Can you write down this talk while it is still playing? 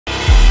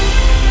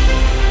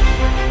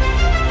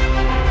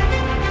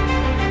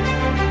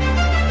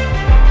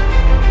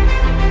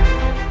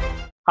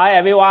Hi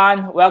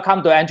everyone,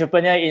 welcome to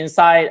Entrepreneur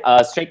Inside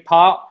Straight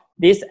Talk.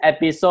 This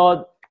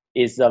episode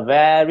is a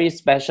very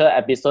special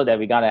episode that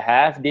we're gonna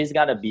have. This is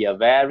gonna be a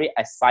very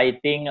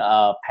exciting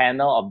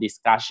panel of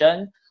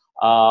discussion.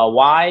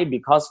 Why?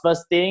 Because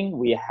first thing,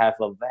 we have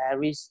a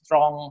very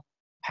strong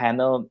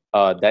panel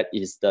that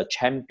is the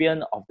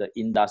champion of the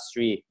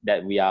industry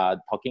that we are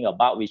talking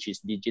about, which is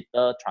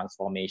digital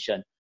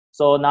transformation.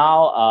 So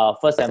now,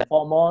 first and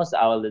foremost,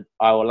 I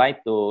would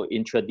like to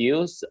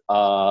introduce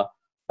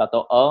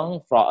Dato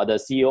the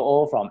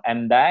COO from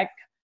MDEC.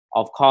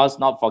 Of course,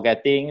 not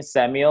forgetting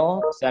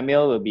Samuel.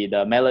 Samuel will be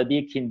the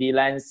Melody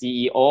Kindyland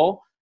CEO,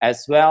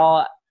 as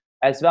well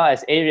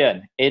as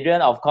Adrian.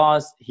 Adrian, of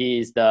course, he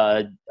is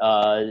the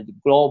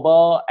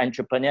Global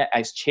Entrepreneur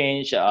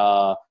Exchange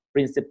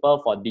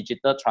Principal for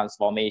Digital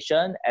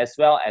Transformation, as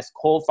well as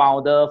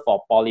co-founder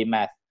for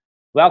Polymath.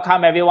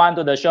 Welcome everyone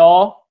to the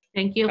show.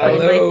 Thank you for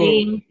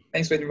inviting.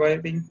 Thanks for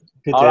inviting.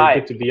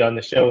 Good to be on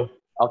the show.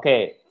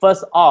 Okay,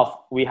 first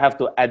off, we have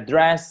to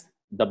address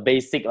the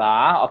basic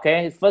lah.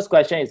 Okay, first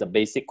question is a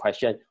basic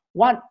question.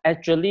 What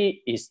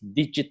actually is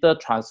digital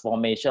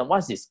transformation?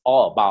 What's this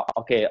all about?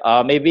 Okay,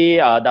 maybe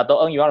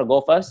Dato you want to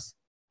go first?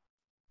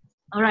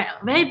 All right,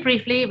 very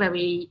briefly, when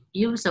we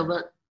use the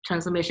word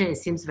transformation, it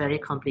seems very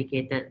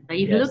complicated. But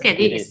if you look at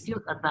it, it's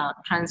still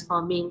about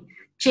transforming,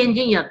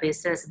 changing your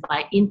business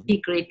by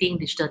integrating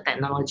digital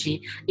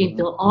technology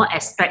into all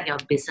aspects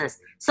of business.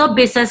 So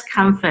business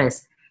comes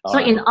first. So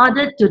in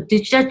order to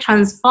digitally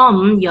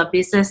transform your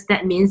business,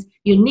 that means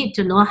you need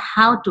to know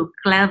how to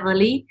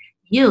cleverly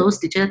use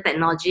digital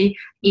technology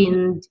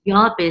in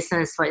your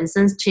business. For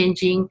instance,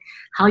 changing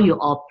how you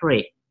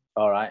operate.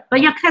 All right.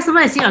 But your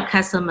customer is your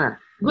customer.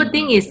 Good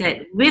thing is that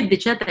with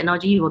digital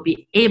technology, you will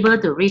be able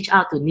to reach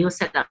out to new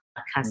set of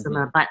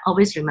customers. But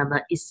always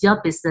remember, it's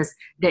your business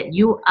that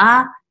you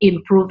are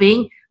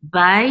improving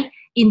by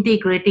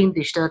integrating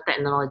digital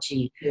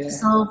technology. Yeah.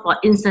 So for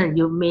instance,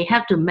 you may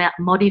have to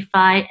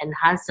modify,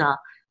 enhance your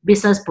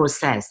business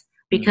process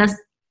because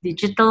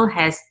digital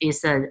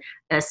is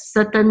a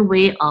certain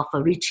way of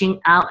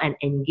reaching out and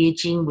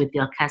engaging with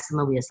your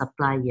customer, with your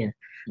supplier.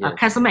 Yes.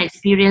 Customer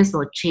experience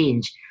will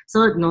change.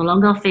 So no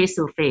longer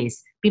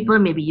face-to-face. People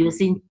may be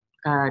using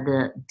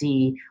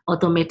the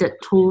automated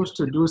tools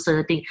to do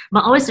certain things.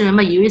 But always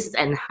remember, you use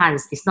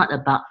enhance. It's not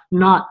about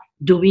not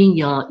doing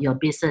your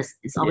business.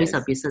 It's always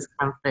a business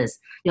come first.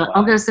 Your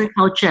organizational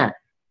culture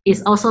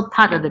is also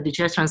part of the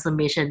digital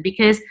transformation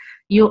because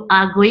you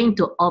are going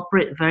to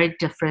operate very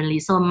differently.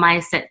 So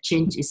mindset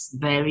change is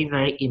very,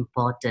 very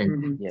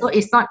important. So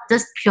it's not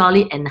just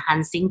purely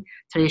enhancing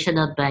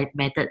traditional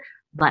method,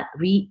 but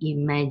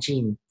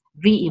reimagining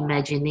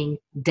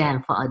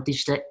them for a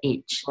digital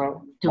age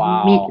to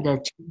meet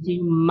the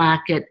changing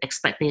market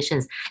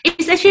expectations.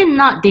 It's actually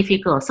not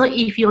difficult. So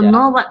if you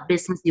know what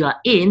business you are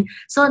in,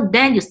 so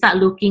then you start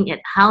looking at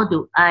how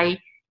do I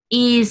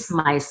ease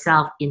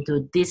myself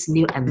into this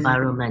new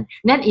environment.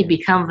 Then it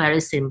becomes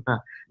very simple.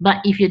 But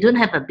if you don't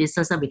have a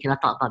business, then we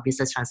cannot talk about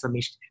business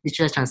transformation,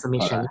 digital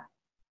transformation.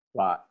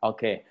 Right.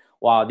 Okay.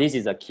 Wow, this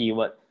is a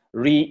keyword.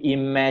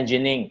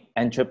 Reimagining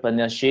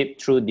entrepreneurship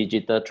through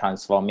digital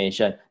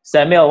transformation.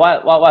 Samuel,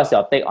 what's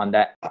your take on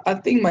that? I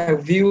think my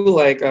view,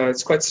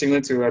 it's quite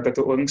similar to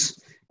Dato Ng's.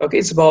 Okay,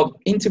 it's about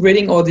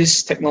integrating all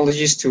these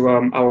technologies to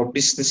our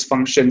business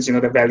functions,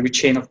 the value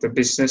chain of the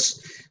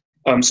business,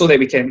 so that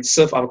we can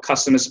serve our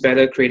customers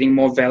better, creating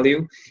more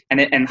value, and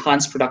then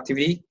enhance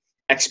productivity,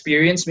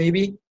 experience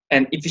maybe,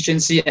 and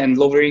efficiency, and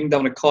lowering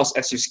down the cost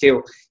as you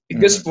scale.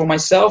 Because for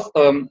myself,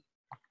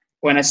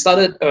 when I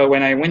started,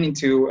 when I went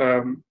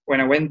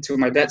to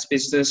my dad's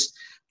business,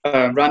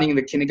 running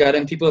the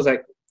kindergarten, people was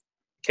like,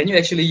 "Can you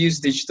actually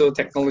use digital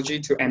technology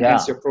to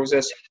enhance your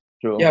process?"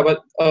 True. Yeah, but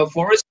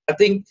for us, I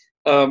think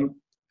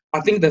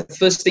the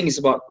first thing is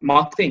about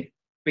marketing.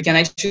 We can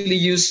actually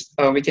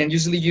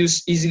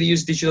easily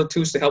use digital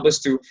tools to help us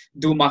to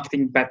do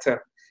marketing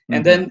better.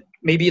 And then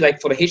maybe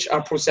for the HR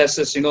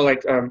processes,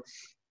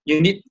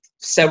 you need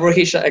several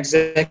HR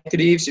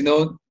executives,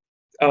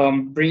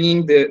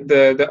 bringing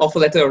the offer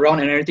letter around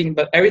and everything,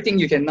 but everything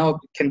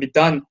can be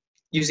done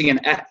using an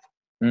app.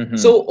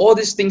 So all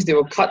these things, they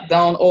will cut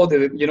down all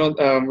the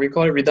we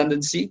call it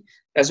redundancy,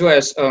 as well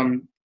as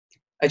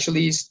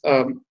actually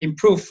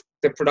improve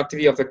the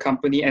productivity of the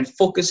company and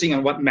focusing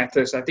on what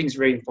matters. I think is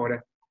very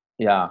important.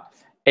 Yeah.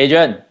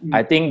 Adrian,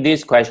 I think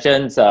these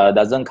questions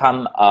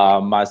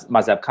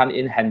must have come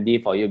in handy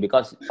for you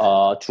because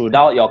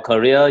throughout your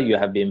career you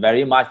have been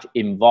very much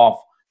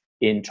involved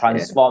in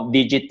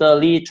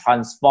digitally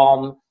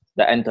transform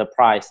the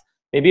enterprise.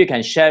 Maybe you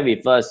can share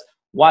with us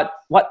what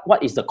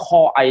is the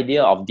core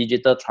idea of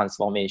digital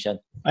transformation?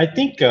 I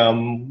think,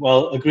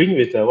 agreeing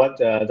with what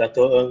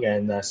Dato Ng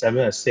and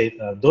Samuel has said,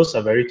 those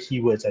are very key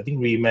words. I think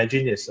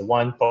reimagine is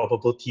one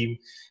probable theme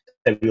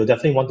that we will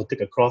definitely want to take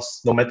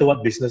across. No matter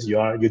what business you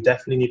are, you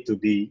definitely need to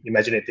be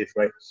imaginative,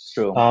 right?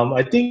 True.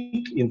 I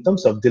think in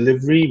terms of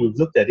delivery, we've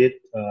looked at it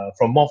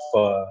from more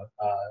of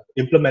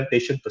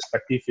implementation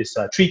perspective is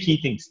three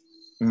key things.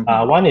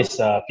 One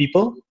is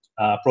people,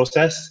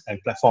 process, and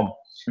platform.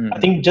 I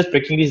think just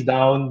breaking this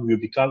down will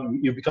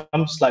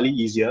become slightly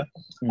easier.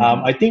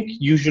 I think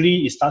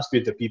usually it starts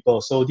with the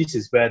people. So this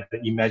is where the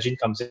imagine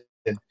comes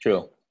in.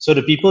 True. So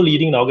the people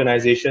leading the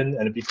organization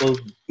and the people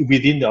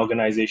within the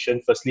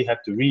organization firstly have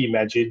to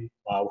reimagine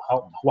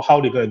how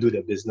they're going to do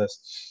their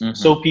business.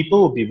 So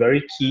people will be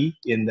very key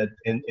in the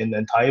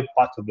entire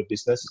part of the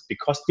business,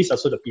 because these are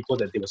also the people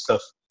that they will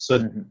serve.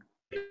 So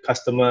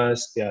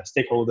customers, their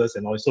stakeholders,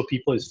 and also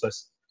people is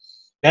first.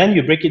 Then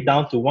you break it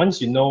down to,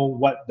 once you know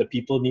what the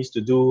people needs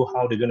to do,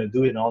 how they're going to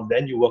do it and all,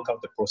 then you work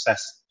out the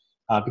process.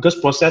 Because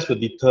process will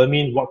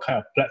determine what kind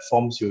of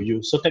platforms you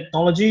use. So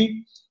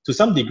technology, to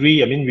some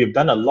degree, I mean, we've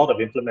done a lot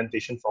of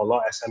implementation for a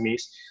lot of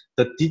SMEs.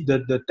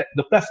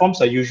 The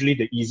platforms are usually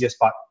the easiest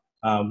part,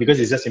 because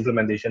it's just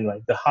implementation,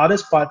 right? The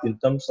hardest part in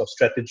terms of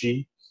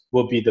strategy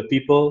will be the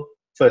people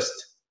first,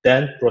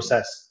 then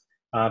process.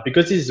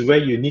 Because this is where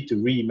you need to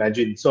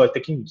reimagine. So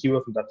taking the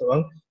keyword from Dato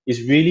Ng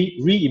is really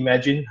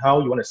reimagine how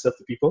you want to serve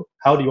the people,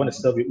 how do you want to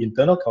serve your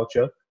internal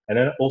culture, and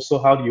then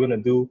also how do you want to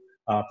do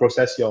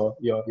process your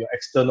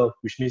external,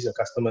 which means your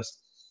customers.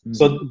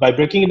 So by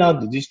breaking it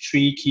down to these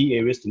three key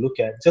areas to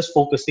look at, just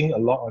focusing a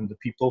lot on the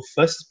people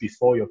first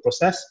before your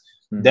process,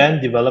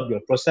 then develop your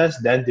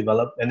process, then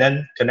develop and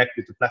then connect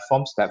with the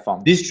platforms.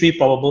 These three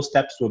probable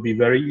steps will be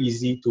very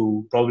easy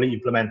to probably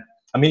implement.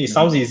 I mean, it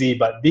sounds easy,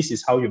 but this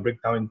is how you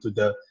break down into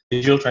the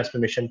digital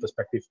transformation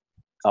perspective.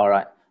 All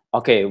right.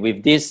 Okay,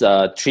 with these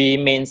three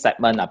main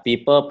segments,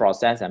 people,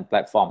 process, and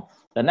platform.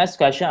 The next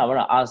question I want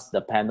to ask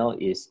the panel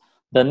is,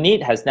 the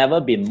need has never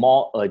been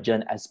more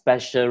urgent,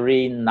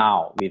 especially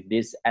now with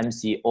this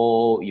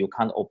MCO, you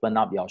can't open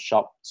up your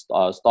shop,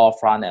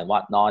 storefront and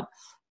whatnot.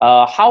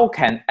 How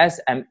can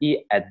SME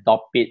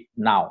adopt it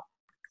now?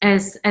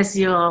 As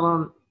you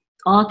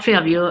all three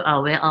of you are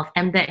aware of,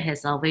 MDEC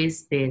has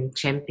always been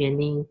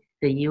championing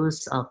the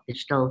use of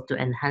digital to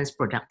enhance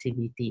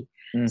productivity.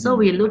 So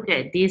we look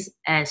at this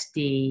as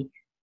the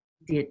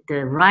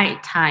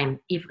right time.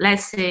 If,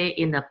 let's say,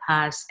 in the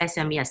past,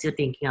 SME are still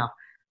thinking of,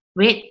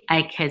 wait,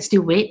 I can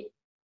still wait.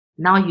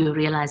 Now you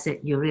realize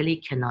that you really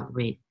cannot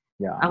wait.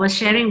 Yeah. I was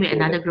sharing with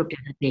another group the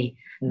other day.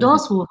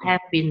 Those who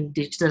have been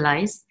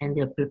digitalized and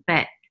they're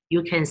prepared,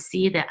 you can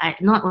see that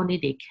not only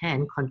they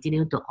can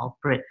continue to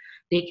operate,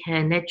 they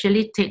can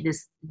actually take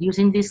this,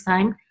 using this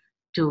time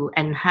to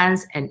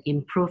enhance and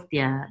improve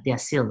their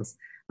sales.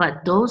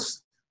 But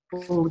those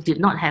who did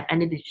not have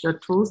any digital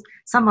tools,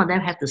 some of them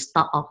have to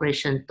stop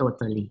operation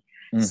totally.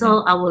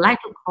 So I would like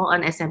to call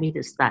on SME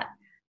to start.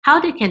 How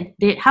can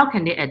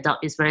they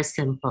adopt is very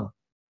simple.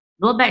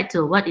 Go back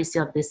to what is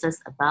your business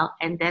about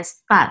and then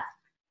start.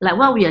 Like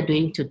what we are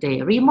doing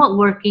today, remote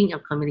working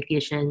and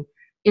communication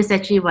is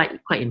actually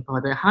quite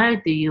important. How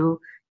do you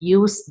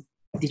use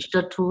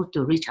digital tools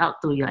to reach out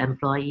to your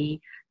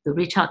employee, to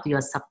reach out to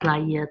your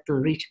supplier, to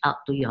reach out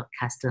to your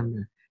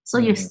customer? So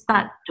you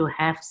start to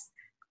have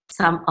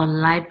some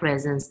online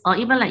presence, or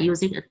even like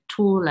using a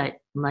tool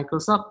like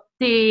Microsoft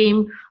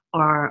Teams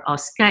or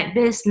Skype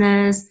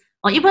Business,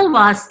 or even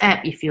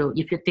WhatsApp. If you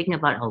think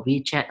about, or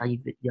WeChat, or if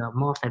you're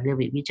more familiar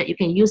with WeChat, you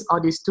can use all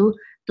these tools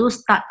to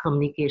start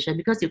communication,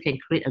 because you can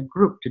create a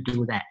group to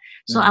do that.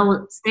 So I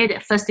would say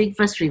that first thing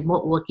first,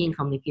 remote working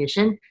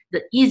communication,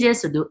 the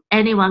easiest to do,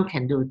 anyone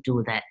can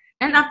do that.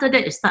 And after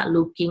that, you start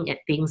looking at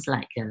things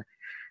like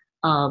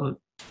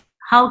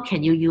how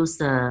can you use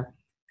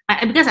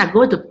because I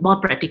go to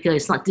more practical,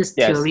 it's not just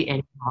theory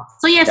anymore.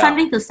 So you have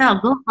something to sell,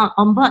 go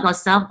onboard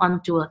yourself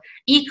onto an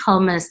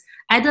e-commerce,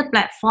 either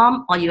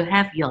platform, or you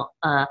have your,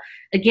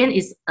 again,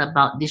 it's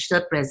about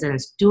digital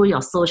presence, do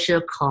your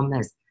social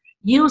commerce,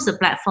 use the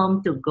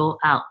platform to go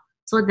out.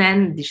 So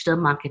then digital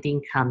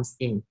marketing comes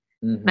in.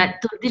 But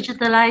to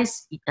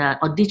digitalize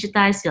or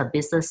digitize your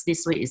business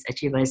this way is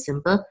actually very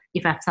simple.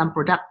 If I have some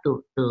product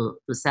to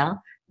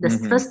sell, the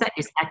first step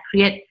is I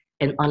create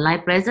an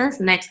online presence.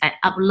 Next, I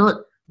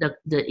upload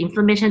the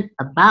information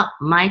about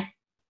my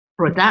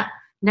product.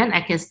 Then I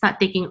can start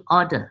taking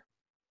order.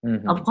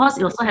 Of course,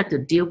 you also have to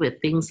deal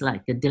with things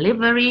like the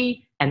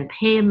delivery and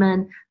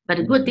payment. But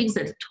the good thing is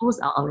that the tools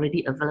are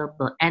already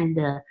available, and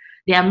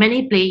there are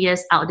many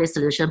players out there,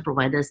 solution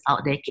providers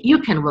out there you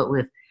can work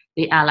with.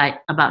 They are like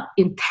about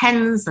in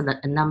tens of the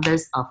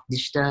numbers of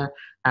digital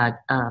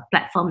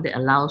platform that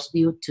allows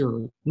you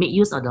to make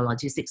use of the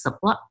logistics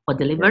support for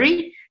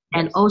delivery,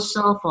 and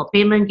also for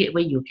payment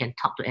gateway, you can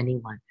talk to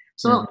anyone.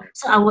 So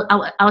I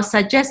would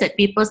suggest that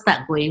people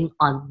start going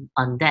on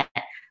that.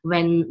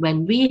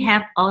 When we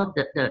have all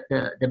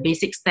the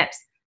basic steps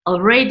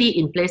already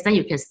in place, then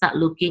you can start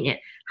looking at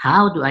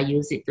how do I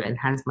use it to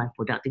enhance my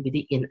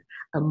productivity in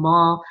a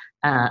more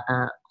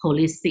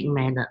holistic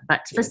manner.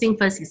 But first thing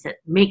first is that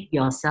make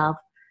yourself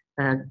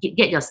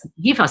give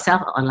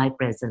yourself an online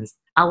presence.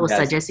 I would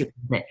suggest you do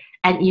that.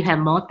 And you have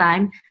more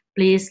time,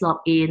 please log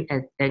in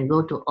and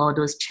go to all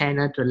those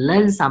channels to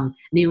learn some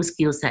new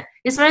skill set.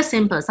 It's very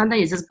simple.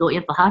 Sometimes you just go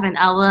in for half an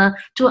hour,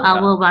 2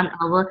 hours, 1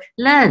 hour,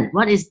 learn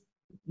what is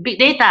big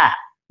data,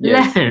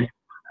 learn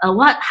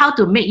how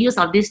to make use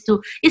of this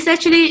tool. It's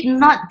actually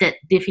not that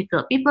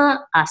difficult. People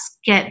are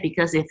scared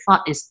because they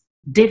thought it's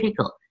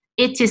difficult.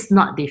 It is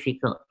not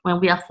difficult. When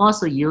we are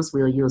forced to use,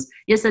 we'll use.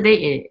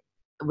 Yesterday,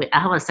 I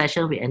have a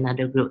session with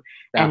another group,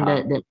 and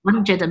the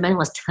one gentleman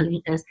was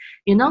telling us,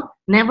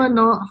 never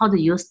know how to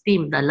use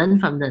Team. I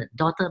learned from the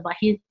daughter, but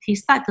he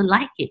started to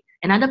like it.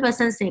 Another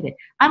person said that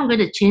I'm going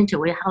to change the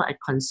way how I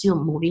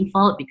consume moving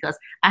forward because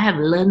I have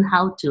learned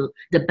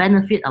the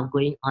benefit of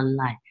going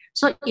online.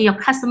 So your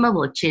customer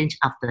will change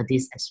after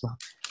this as well.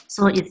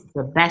 So it's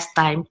the best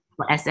time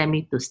for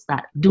SME to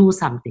start, do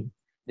something.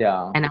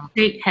 Yeah. And I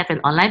think have an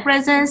online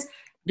presence,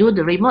 do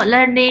the remote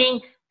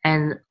learning,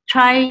 and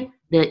try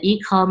the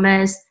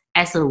e-commerce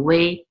as a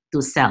way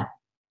to sell.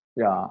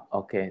 Yeah,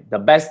 okay. The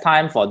best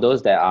time for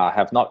those that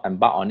have not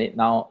embarked on it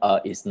now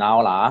is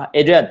now lah.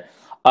 Adrian,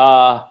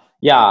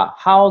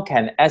 how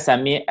can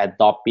SME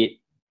adopt it?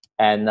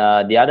 And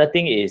the other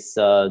thing is,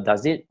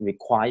 does it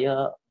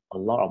require a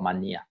lot of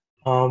money?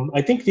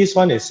 I think this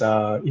one is,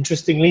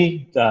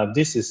 interestingly,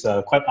 this is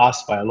quite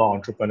asked by a lot of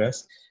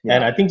entrepreneurs. Yeah.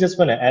 And I think just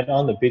going to add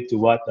on a bit to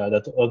what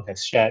Dato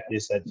has shared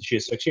is that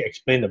she's actually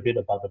explained a bit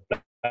about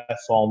the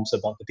platforms,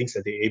 about the things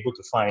that they're able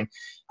to find.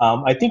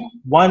 I think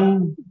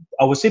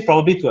I would say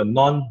probably to a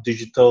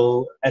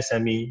non-digital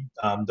SME,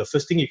 the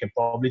first thing you can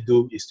probably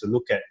do is to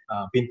look at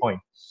pain point.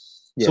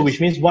 Yes. So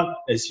which means what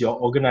is your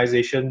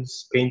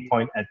organization's pain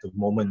point at the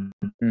moment?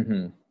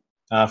 Mm-hmm.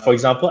 For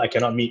example, I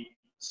cannot meet.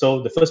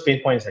 So the first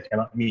pain point is I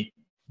cannot meet.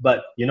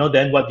 But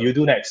then what do you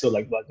do next? So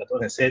like what Dato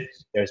has said,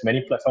 there's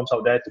many platforms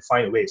out there to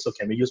find a way. So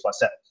can we use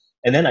WhatsApp?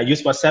 And then I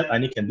use WhatsApp, I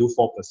only can do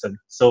 4%.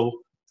 So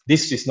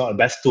this is not the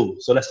best tool.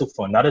 So let's look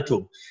for another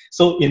tool.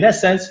 So in that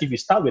sense, if you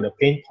start with a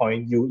pain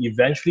point, you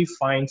eventually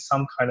find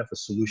some kind of a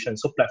solution.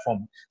 So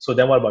platform. So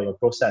then what about your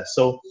process?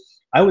 So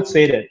I would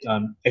say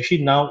that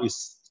actually now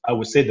I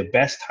would say the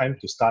best time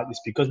to start is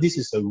because this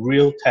is a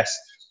real test.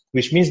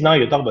 Which means now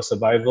you talk about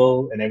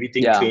survival and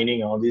everything,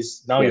 training and all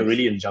this. Now you're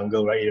really in the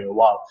jungle, right? You're in a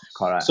wild.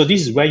 Correct. So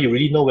this is where you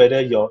really know whether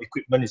your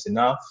equipment is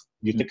enough.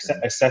 You take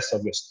assess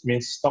of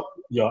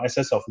your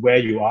assess of where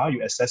you are.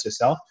 You assess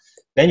yourself.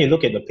 Then you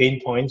look at the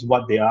pain points,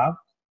 what they are.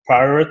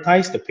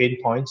 Prioritize the pain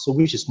points. So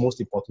which is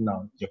most important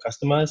now? Your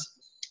customers,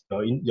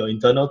 your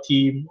internal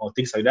team, or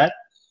things like that.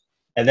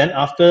 And then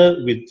after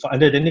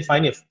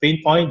identifying a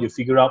pain point, you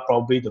figure out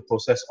probably the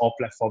process or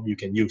platform you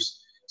can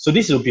use. So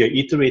this will be an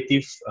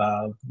iterative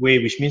way,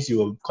 which means you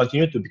will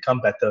continue to become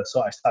better.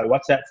 So I start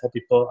WhatsApp for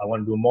people. I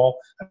want to do more.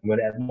 I'm going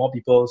to add more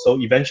people. So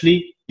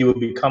eventually you will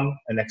become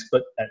an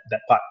expert at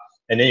that part.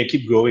 And then you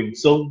keep growing.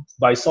 So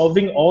by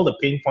solving all the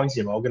pain points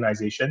in your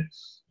organization,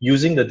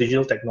 using the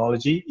digital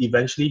technology,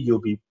 eventually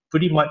you'll be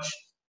pretty much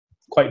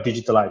quite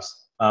digitalized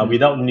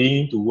without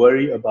needing to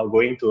worry about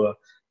going to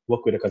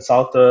work with a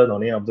consultant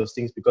or any of those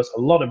things, because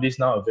a lot of this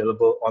now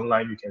available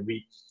online. You can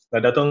read.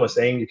 Like Dato was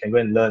saying, you can go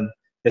and learn.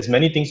 There's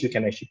many things you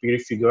can actually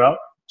figure out.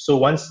 So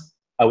once,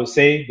 I would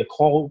say the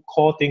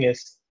core thing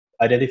is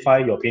identify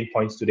your pain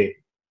points today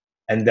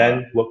and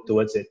then work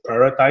towards it.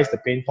 Prioritize the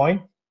pain point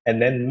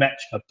and then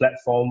match a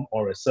platform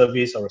or a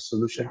service or a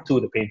solution to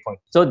the pain point.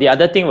 So the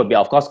other thing would be,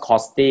 of course,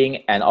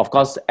 costing, and of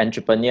course,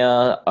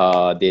 entrepreneur,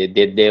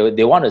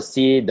 they want to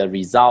see the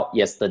result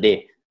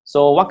yesterday.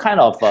 So what kind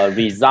of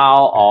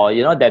result or,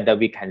 that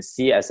we can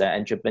see as an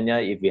entrepreneur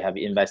if we have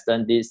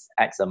invested this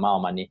X amount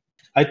of money?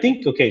 I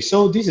think, okay,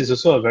 so this is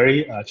also a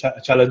very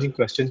challenging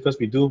question, because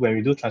when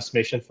we do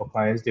transformation for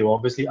clients, they will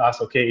obviously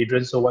ask, okay,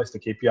 Adrian, so what's the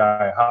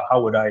KPI?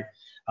 How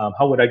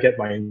would I get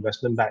my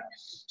investment back?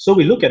 So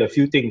we look at a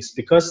few things,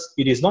 because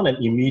it is not an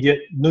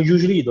immediate,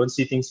 usually you don't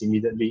see things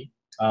immediately,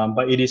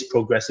 but it is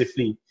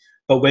progressively.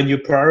 But when you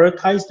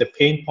prioritize the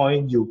pain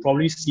point, you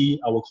probably see,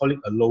 I will call it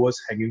a lowest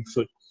hanging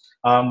fruit.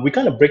 We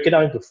kind of break it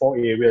down into 4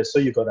 areas. So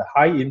you got a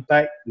high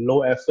impact,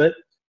 low effort.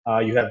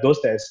 You have those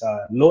that's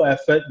low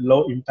effort,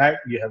 low impact.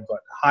 You have got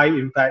high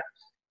impact,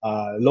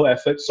 low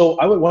effort. So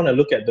I would want to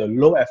look at the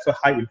low effort,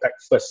 high impact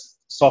first.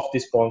 Solve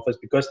this problem first,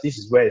 because this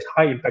is where it's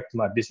high impact to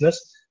my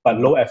business, but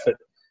low effort.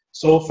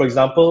 So for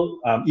example,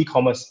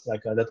 e-commerce,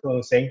 like Dato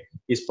was saying,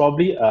 is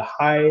probably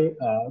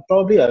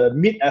probably a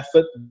mid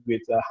effort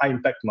with a high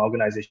impact to my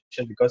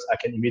organization, because I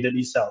can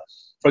immediately sell.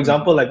 For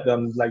example, like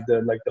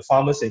the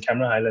farmers in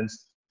Cameron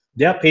Highlands,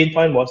 their pain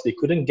point was they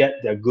couldn't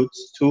get their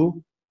goods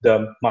to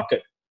the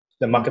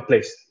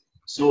marketplace.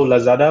 So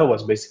Lazada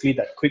was basically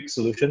that quick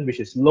solution, which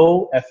is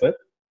low effort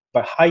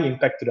but high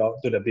impact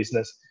to the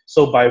business.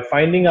 So by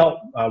finding out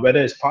whether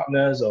it's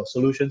partners or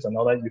solutions and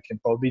all that, you can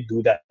probably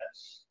do that.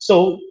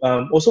 So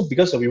also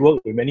because we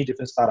work with many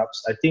different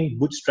startups, I think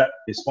bootstrap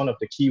is one of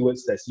the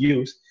keywords that's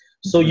used.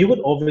 So you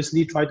would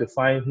obviously try to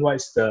find what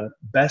is the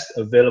best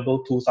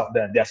available tools out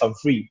there. There are some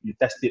free, you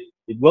test it,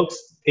 it works,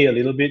 pay a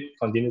little bit,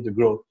 continue to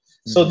grow.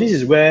 So this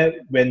is where,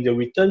 when the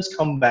returns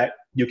come back,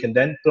 you can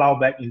then plow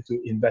back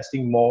into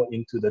investing more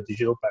into the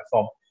digital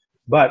platform.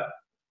 But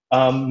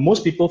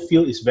most people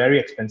feel it's very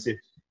expensive.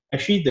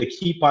 actually the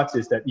key part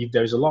is that if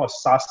there's a lot of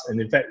SaaS, and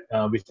in fact,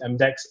 with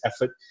MDEC's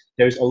effort,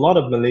 there's a lot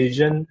of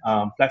Malaysian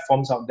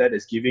platforms out there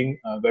that's giving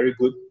very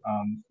good,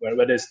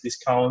 whether it's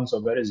discounts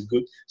or whether it's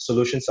good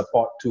solution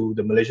support to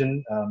the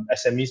Malaysian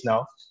SMEs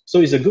now. So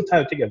it's a good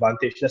time to take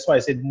advantage. That's why I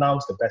said now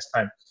is the best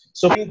time.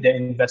 So their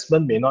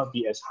investment may not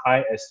be as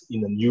high as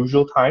in the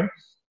usual time,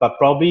 but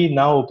probably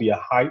now will be a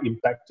high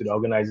impact to the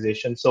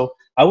organization. So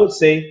I would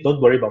say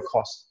don't worry about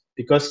cost,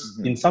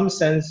 because in some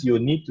sense you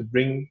need to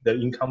bring the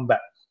income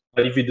back.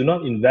 But if you do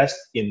not invest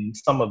in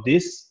some of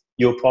this,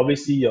 you'll probably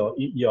see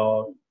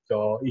your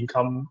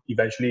income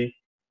eventually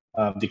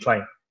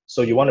decline.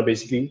 So you want to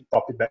basically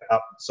prop it back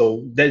up.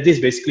 So this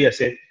basically, I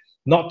said,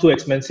 not too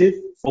expensive.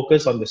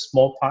 Focus on the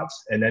small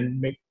parts, and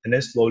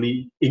then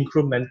slowly,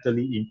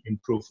 incrementally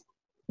improve.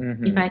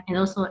 If I can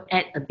also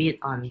add a bit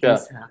on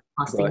this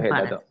costing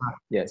part as well.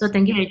 Yes. So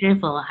thank you, Adrian,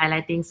 for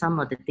highlighting some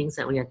of the things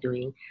that we are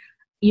doing.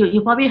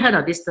 You probably heard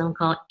of this term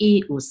called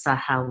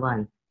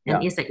E-Usahawan.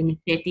 And it's an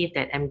initiative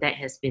that MDEC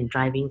has been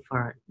driving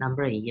for a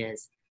number of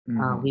years.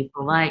 We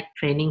provide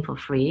training for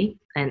free,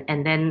 and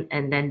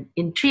then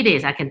in 3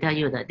 days, I can tell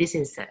you that this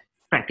is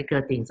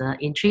practical things.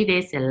 In 3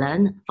 days, they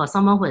learn. For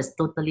someone who has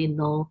totally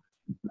no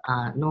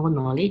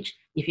knowledge,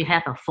 if you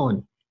have a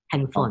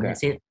handphone, I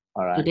say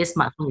today's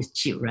smartphone is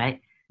cheap, right?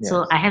 Yes.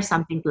 So I have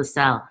something to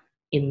sell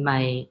in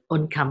my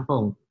own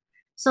kampong.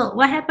 So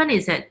what happened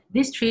is that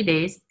these 3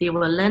 days, they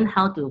will learn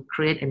how to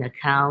create an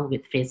account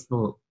with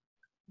Facebook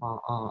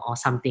or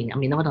something. I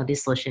mean, one of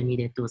these social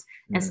media tools.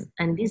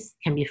 And this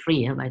can be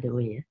free, by the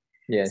way.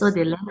 Yes. So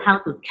they learn how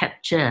to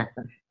capture,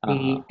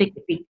 they take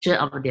a picture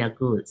of their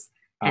goods,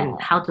 and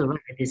how to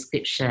write a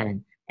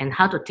description, and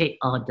how to take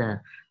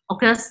order. Of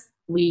course,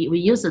 we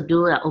used to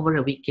do over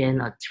a weekend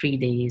or 3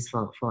 days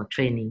for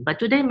training. But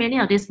today, many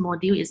of this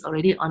module is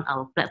already on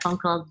our platform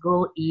called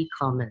Go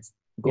E-Commerce.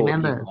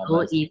 Remember,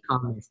 Go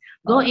E-Commerce.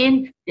 Go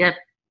in, there are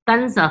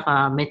tons of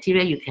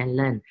material you can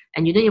learn.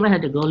 And you don't even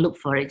have to go look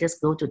for it.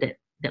 Just go to that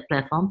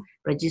platform,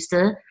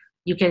 register.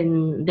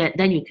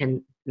 Then you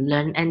can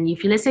learn. And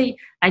if you, let's say,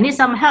 I need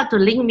some help to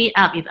link me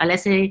up. If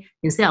let's say,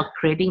 instead of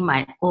creating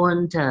my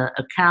own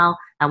account,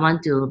 I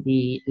want to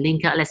be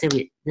linked up, let's say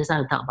we just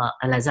want to talk about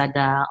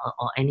Lazada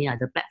or any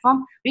other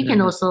platform, we can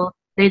also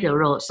play the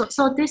role.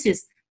 So this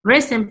is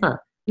very simple.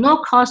 No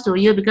cost to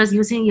you, because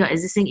using your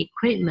existing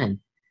equipment.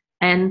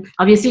 And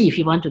obviously, if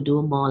you want to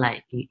do more,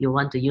 like you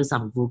want to use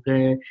some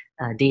Google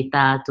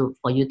data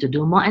for you to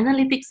do more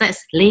analytics,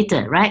 that's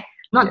later, right?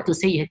 Not to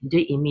say you have to do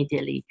it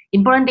immediately.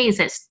 Important thing is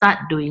that start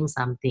doing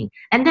something.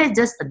 And that's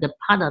just the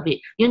part of it.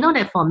 You know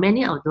that for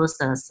many of those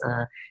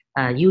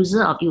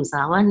users of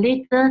E-Usahawan,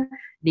 later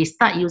they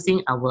start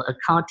using our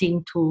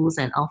accounting tools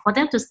and all, for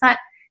them to start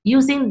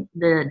using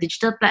the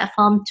digital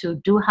platform to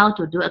do how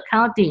to do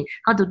accounting,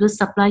 how to do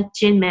supply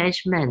chain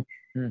management.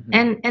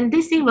 And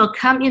this thing will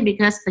come in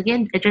because,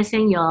 again,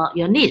 addressing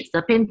your needs,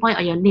 the pain point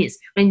of your needs.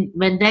 When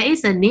there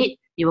is a need,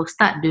 you will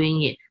start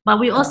doing it. But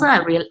we also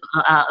are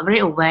very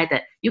aware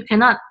that you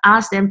cannot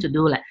ask them to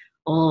do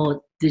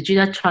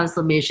digital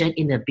transformation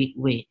in a big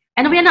way.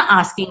 And we are not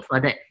asking for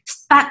that.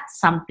 Start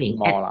something.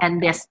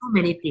 And there's so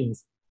many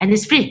things. And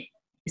it's free.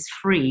 It's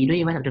free. You don't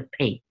even have to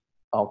pay.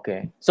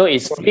 Okay. So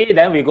it's free,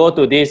 then we go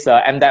to this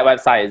MDEC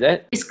website, is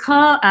it? It's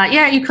called,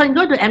 you can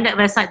go to MDEC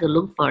website to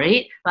look for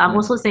it. But I'm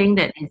also saying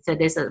that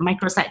there's a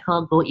microsite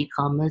called Go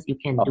E-Commerce. You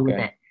can do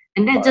that.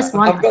 And that's just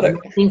one of the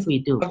things we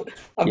do.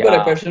 I've got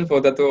a question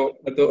for Dato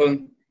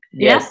Ng.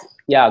 Yes.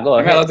 Yeah, go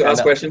ahead. Am I allowed to ask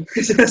a question?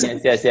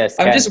 Yes.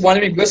 I'm just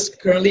wondering, because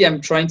currently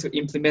I'm trying to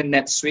implement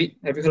NetSuite.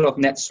 Have you heard of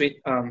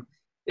NetSuite?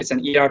 It's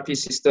an ERP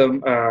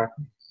system.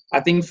 I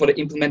think for the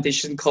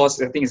implementation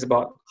cost, I think it's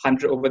about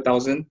 100 over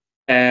 1,000.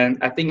 And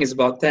I think it's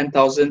about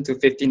 10,000 to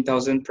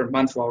 15,000 per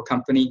month for our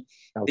company.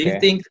 Do you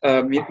think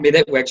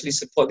MDEC will actually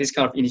support this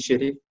kind of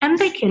initiative?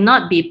 MDEC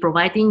cannot be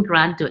providing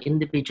grant to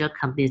individual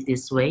companies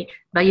this way,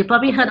 but you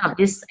probably heard of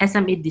this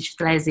SME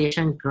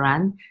digitalization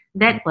grant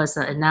that was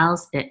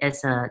announced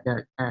as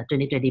the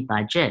 2020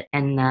 budget.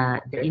 And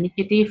the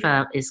initiative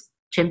is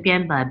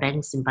championed by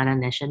Bank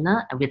Simpanan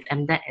Nasional with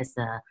MDEC as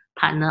a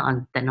partner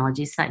on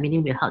technology side,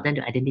 meaning we help them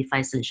to identify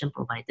solution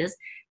providers.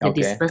 The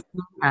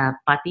disbursement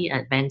party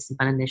at Bank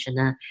Simpanan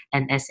Nasional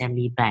and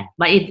SME Bank.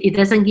 But it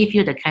doesn't give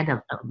you the kind of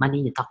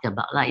money you're talking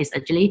about. Like, it's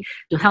actually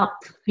to help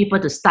people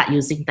to start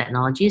using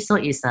technology. So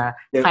it's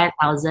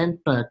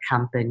 5,000 per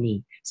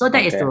company. So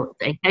that is to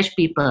encourage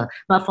people.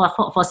 But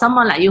for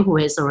someone like you who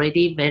is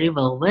already very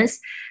well versed,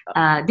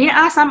 there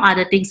are some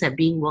other things that are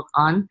being worked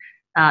on.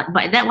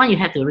 But that one you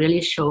have to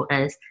really show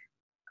us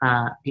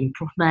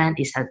improvement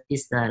is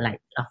like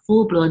a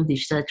full-blown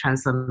digital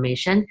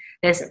transformation.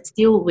 There's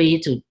still way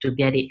to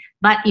get it.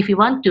 But if you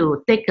want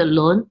to take a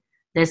loan,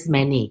 there's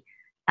many.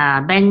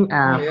 Bank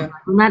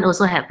Funan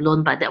also have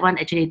loan, but that one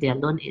actually their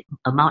loan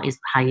amount is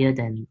higher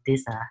than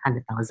this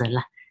 100,000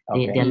 lah.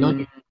 Their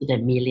loan is to the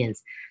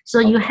millions. So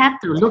you have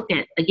to look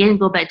at, again,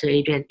 go back to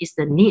Adrian, it's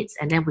the needs,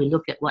 and then we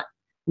look at what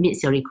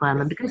meets your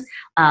requirement. Because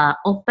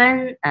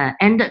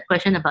open-ended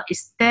question about,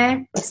 is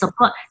there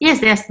support?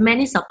 Yes, there's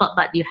many support,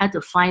 but you have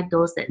to find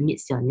those that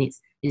meets your needs.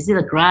 Is it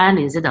a grant?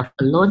 Is it a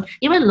loan?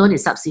 Even loan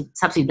is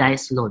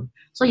subsidized loan.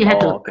 So you have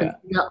to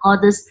consider all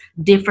these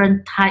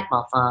different type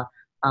of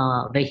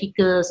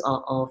vehicles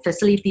or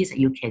facilities that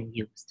you can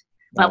use.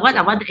 But what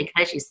I want to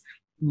encourage is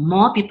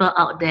more people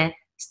out there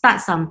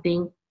start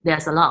something. There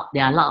are a lot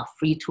of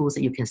free tools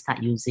that you can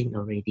start using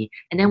already.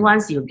 And then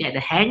once you get the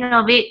hang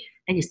of it,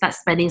 and you start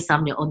spending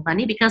some of your own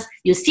money because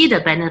you see the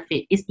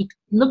benefit.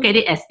 Look at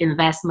it as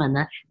investment.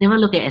 Never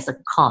look at it as a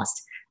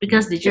cost.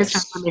 Because digital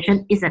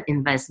transformation is an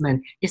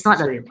investment. It's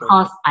not a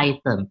cost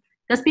item.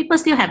 Because people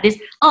still have this,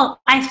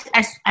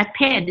 I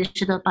pay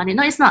additional money.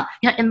 No, it's not.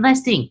 You're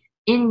investing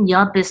in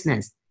your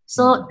business.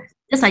 So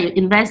just like you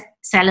invest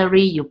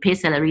salary, you pay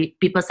salary,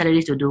 people's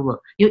salaries to do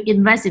work. You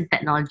invest in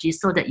technology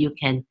so that you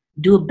can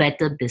do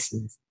better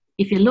business.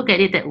 If you look at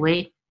it that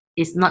way,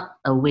 it's not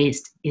a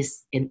waste.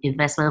 It's an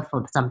investment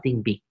for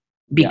something bigger.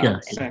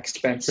 Yeah,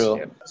 expensive.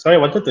 Yeah. Sorry, I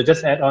wanted to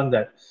just add on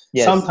that.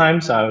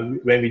 Sometimes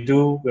when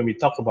we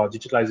talk about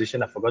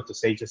digitalization, I forgot to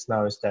say just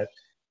now is that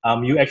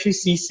you actually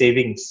see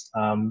savings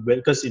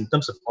because in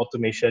terms of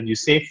automation, you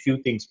save few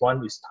things.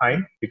 One is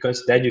time,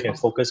 because then you can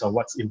focus on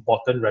what's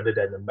important rather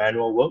than the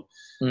manual work.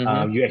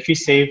 You actually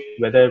save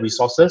whether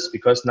resources,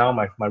 because now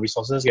my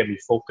resources can be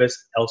focused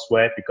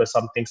elsewhere because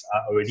some things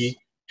are already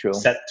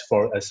set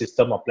for a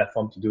system or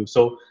platform to do.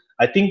 So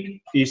I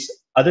think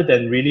other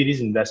than really this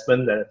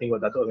investment that I think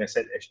what Dato has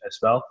said as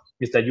well,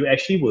 is that you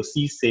actually will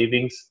see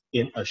savings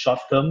in a short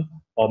term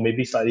or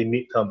maybe slightly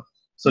mid term.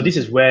 So this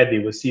is where they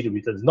will see the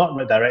returns, not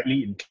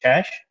directly in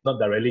cash, not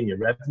directly in your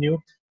revenue,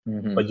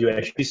 but you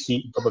actually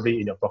see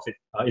probably in your profit,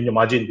 in your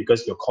margin,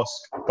 because your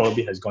cost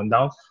probably has gone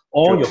down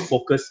or your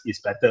focus is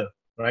better,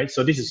 right?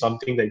 So this is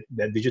something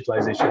that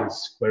digitalization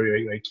is very,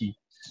 very, very key.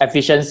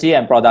 Efficiency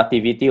and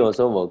productivity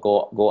also will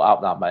go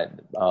up now, but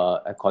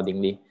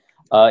accordingly.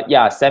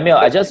 Samuel,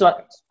 I just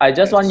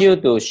want you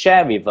to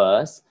share with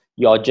us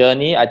your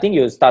journey. I think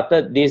you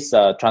started this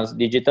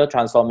digital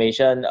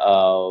transformation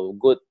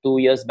good 2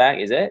 years back,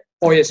 is it?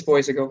 4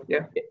 years ago,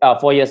 yeah.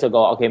 4 years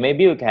ago. Okay,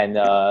 maybe you can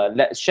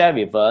share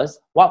with us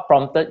what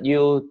prompted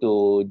you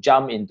to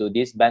jump into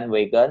this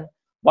bandwagon.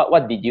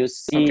 What did you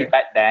see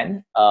back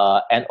then?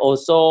 And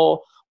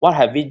also, what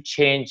have you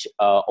changed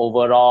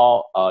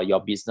overall your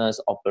business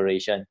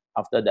operation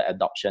after the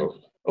adoption?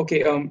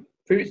 Okay,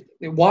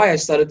 why I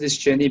started this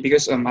journey,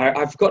 because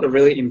I've got a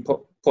really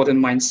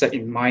important mindset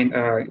in mind.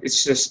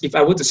 It's just, if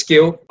I were to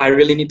scale, I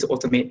really need to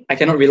automate. I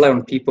cannot rely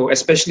on people,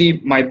 especially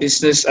my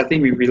business. I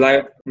think we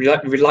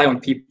rely on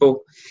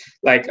people.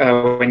 Like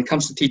when it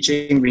comes to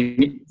teaching,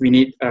 we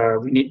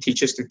need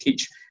teachers to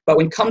teach. But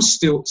when it comes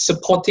to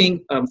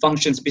supporting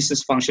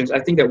business functions, I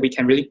think that we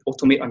can really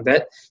automate on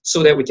that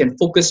so that we can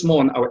focus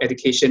more on our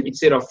education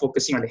instead of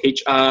focusing on the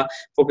HR,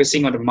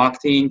 focusing on the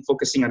marketing,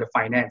 focusing on the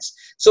finance.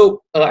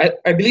 So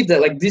I believe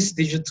that like these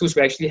digital tools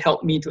will actually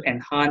help me to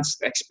enhance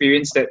the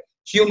experience that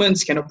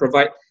humans cannot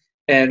provide.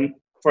 And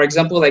for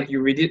example, like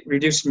you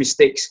reduce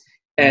mistakes,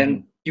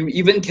 and you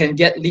even can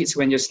get leads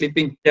when you're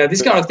sleeping. Yeah,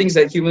 these kind of things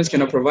that humans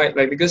cannot provide.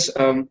 Like because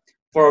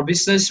for our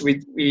business,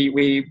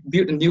 we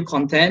build a new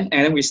content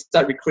and then we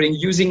start recruiting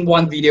using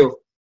one video,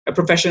 a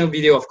professional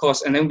video, of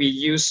course, and then we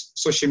use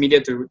social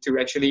media to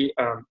actually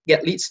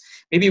get leads.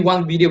 Maybe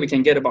one video we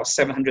can get about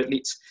 700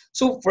 leads.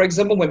 So for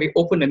example, when we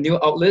open a new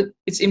outlet,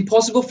 it's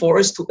impossible for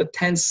us to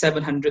attend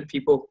 700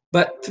 people.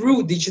 But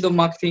through digital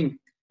marketing,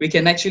 we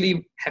can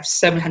actually have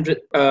 700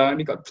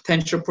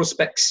 potential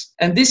prospects.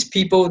 And these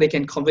people, they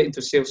can convert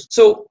into sales.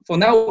 So for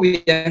now,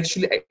 we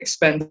actually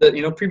expanded.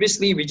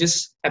 Previously, we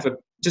just have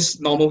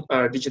normal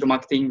digital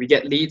marketing. We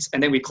get leads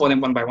and then we call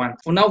them one by one.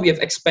 For now, we have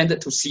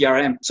expanded to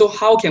CRM. So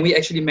how can we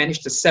actually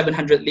manage the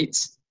 700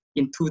 leads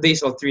in 2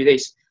 days or 3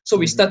 days? So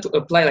we start to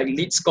apply like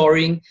lead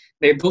scoring.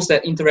 Those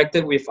that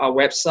interacted with our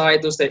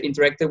website, those that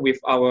interacted with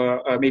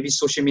our maybe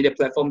social media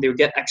platform, they will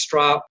get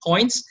extra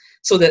points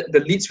so that the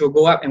leads will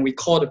go up and we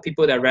call the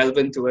people that are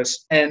relevant to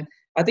us. And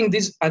I think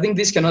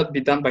this cannot be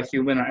done by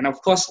human. And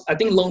of course, I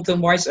think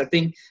long-term wise, I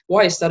think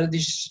why I started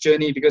this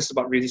journey, because it's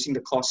about reducing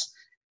the cost.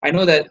 I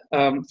know that,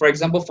 for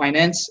example,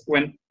 finance,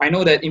 when I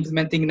know that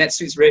implementing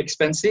NetSuite is very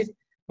expensive,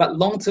 but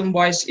long-term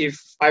wise, if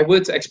I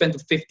were to expand to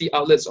 50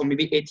 outlets or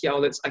maybe 80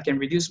 outlets, I can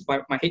reduce my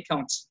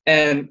headcounts.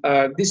 And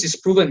this is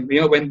proven.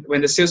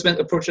 When the salesman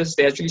approaches,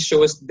 they actually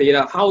show us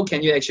data. How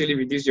can you actually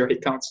reduce your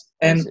headcounts?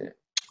 And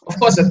of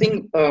course, I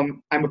think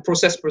I'm a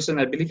process person.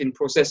 I believe in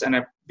process, and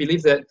I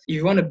believe that if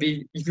you want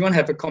to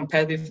have a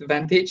competitive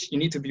advantage, you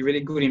need to be really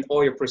good in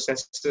all your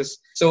processes.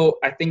 So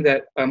I think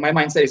that my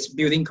mindset is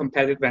building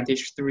competitive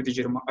advantage through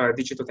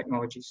digital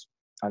technologies.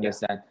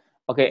 Understand.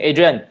 Okay,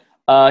 Adrian,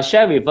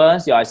 share with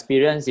us your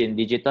experience in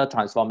digital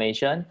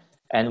transformation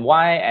and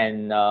why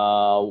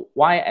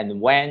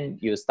and when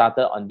you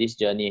started on this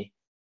journey.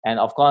 And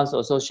of course,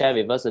 also share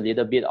with us a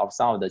little bit of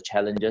some of the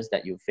challenges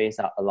that you face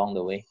along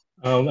the way.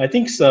 I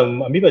think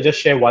maybe I'll just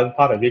share one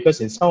part of it,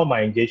 because in some of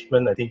my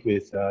engagement, I think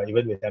with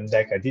even with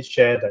MDEC, I did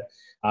share that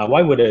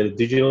why would a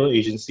digital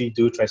agency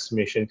do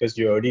transformation? Because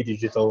you're already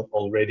digital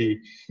already.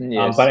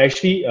 Yes. But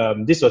actually,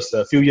 this was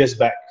a few years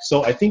back.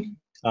 So I think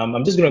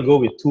I'm just going to go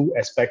with two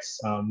aspects.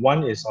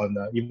 One is on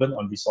even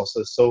on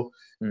resources. So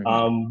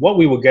what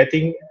we were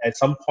getting at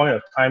some point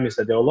of time is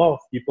that there were a lot of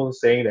people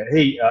saying that,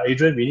 hey,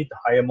 Adrian, we need to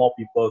hire more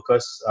people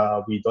because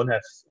we don't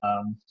have,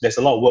 there's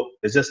a lot of work.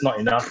 There's just not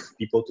enough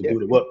people to do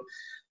the work.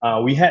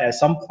 We had at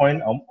some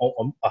point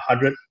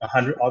 100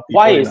 odd people.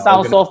 Why it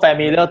sounds so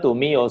familiar to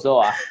me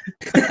also? So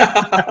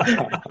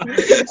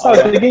I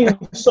was thinking,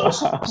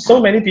 so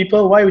many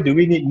people, why do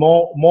we need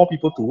more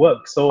people to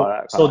work?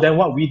 So then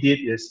what we did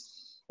is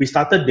we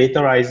started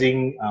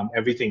dataizing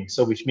everything.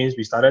 So which means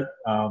we started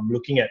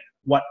looking at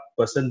what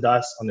person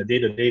does on a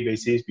day-to-day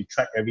basis. We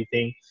track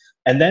everything,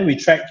 and then we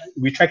track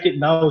it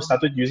now.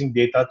 Started using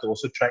data to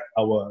also track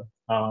our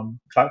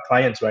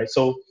clients, right?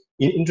 So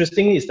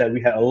interesting is that we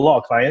had a lot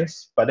of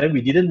clients, but then we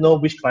didn't know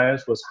which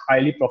clients was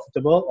highly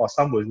profitable, or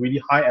some was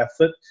really high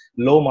effort,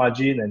 low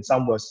margin, and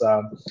some was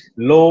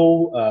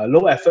low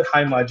effort,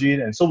 high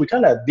margin. And so we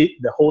kind of did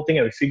the whole thing,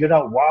 and we figured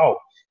out, wow,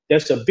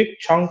 there's a big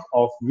chunk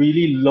of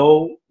really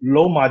low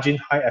margin,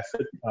 high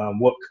effort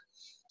work.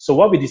 So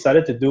what we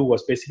decided to do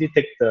was basically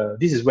take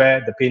this is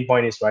where the pain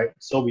point is, right?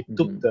 So we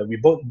we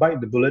both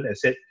bite the bullet and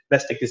said,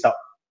 let's take this out,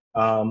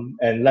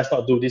 and let's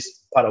not do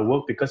this part of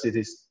work, because it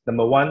is,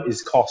 number one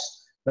is cost.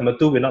 Number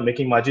two, we're not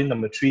making margin.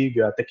 Number three,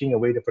 we are taking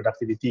away the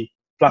productivity.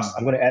 Plus,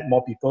 I'm going to add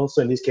more people.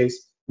 So in this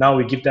case, now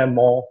we give them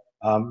more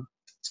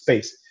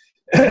space.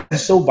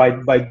 So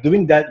by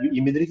doing that, you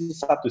immediately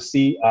start to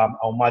see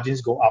our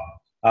margins go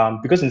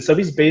up. Because in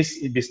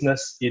service-based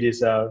business, it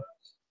is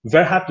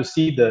very hard to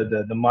see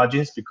the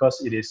margins,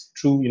 because it is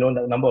through,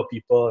 the number of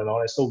people and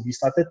all that. So we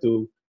started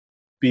to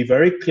be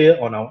very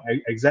clear on our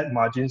exact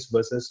margins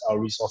versus our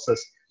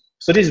resources.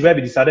 So this is where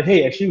we decided,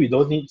 hey, actually, we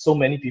don't need so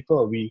many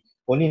people. We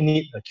only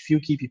need a few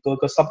key people,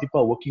 because some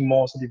people are working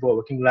more, some people are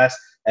working less.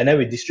 And then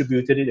we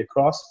distributed it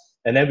across,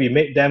 and then we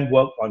made them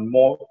work on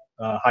more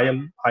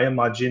higher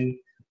margin,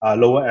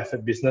 lower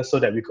effort business, so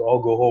that we could all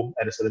go home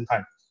at a certain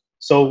time.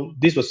 So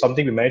this was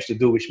something we managed to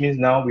do, which means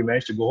now we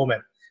managed to go home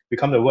we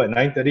come to work at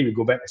 9:30, we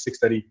go back at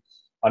 6:30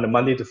 on a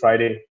Monday to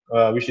Friday,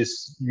 which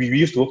is, we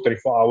used to work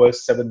 24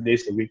 hours, 7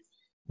 days a week.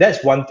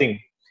 That's one thing.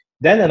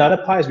 Then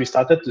another part is we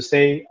started to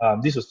say,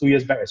 this was 2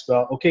 years back as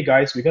well. Okay,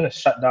 guys, we're going to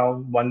shut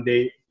down one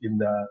day in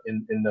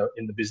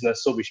the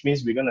business. So which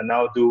means we're going to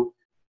now do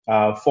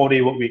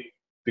 4-day work week,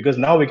 because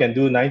now we can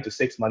do 9 to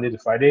 6 Monday to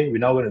Friday. We're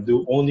now going to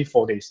do only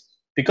 4 days,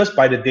 because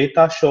by the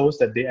data shows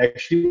that they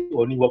actually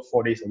only work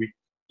 4 days a week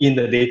in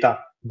the data,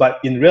 but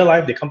in real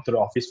life they come to the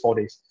office 4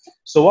 days.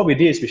 So what we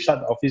did is we shut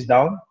the office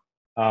down.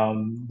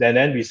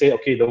 Then we say,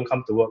 okay, don't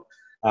come to work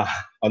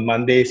on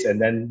Mondays, and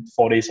then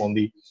 4 days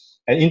only.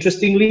 And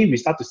interestingly, we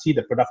start to see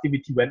the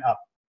productivity went up.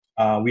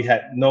 We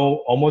had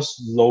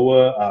almost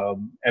lower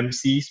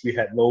MCs. We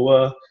had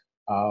lower,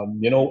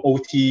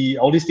 OT.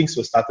 All these things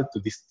were started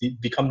to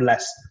become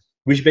less,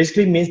 which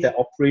basically means that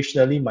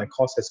operationally my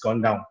cost has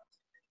gone down.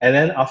 And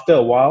then after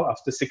a while,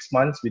 after 6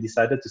 months, we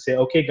decided to say,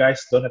 okay,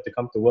 guys, don't have to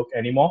come to work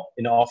anymore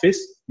in the office.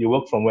 You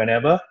work from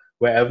wherever.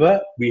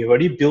 We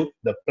already built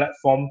the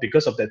platform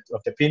because of the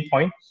pain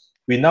point.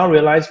 We now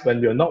realize when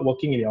we are not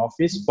working in the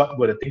office, what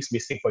were the things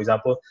missing? For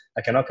example,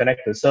 I cannot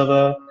connect to the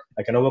server,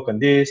 I cannot work on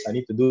this, I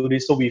need to do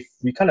this. So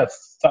we kind of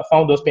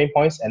found those pain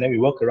points, and then we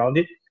work around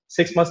it.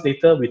 6 months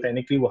later, we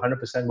technically were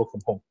 100% work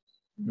from home.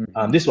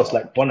 This was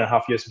like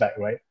 1.5 years back,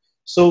 right?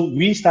 So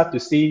we start to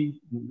see,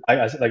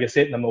 like I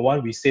said, number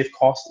one, we save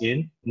costs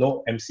in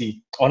no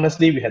MC.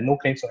 Honestly, we had no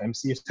claims for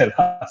MC for the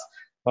last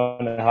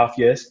 1.5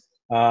 years.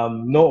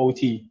 No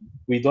OT.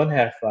 We don't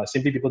have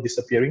simply people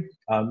disappearing,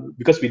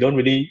 because we don't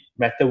really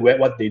matter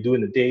what they do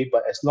in the day,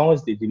 but as long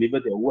as they deliver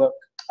their work.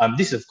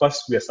 This, of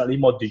course, we are slightly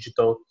more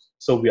digital,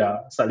 so we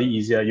are slightly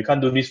easier. You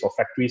can't do this for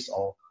factories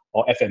or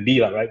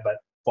F&B, right? But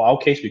for our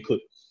case, we could.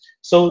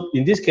 So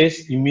in this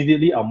case,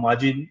 immediately our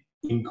margin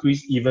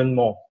increased even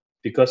more,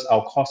 because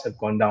our costs have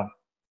gone down.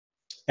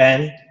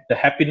 And the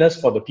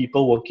happiness for the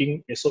people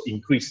working is also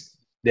increased.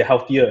 They're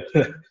healthier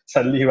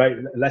suddenly, right?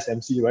 Less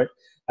MC, right?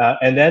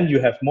 And then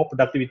you have more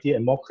productivity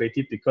and more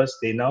creative, because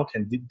they now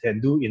can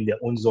do in their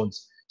own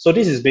zones. So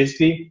this is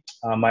basically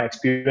my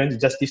experience,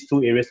 just these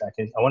two areas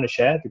I want to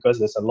share, because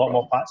there's a lot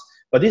more parts.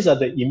 But these are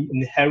the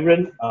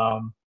inherent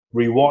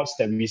rewards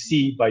that we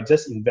see by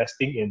just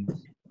investing in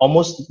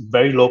almost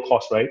very low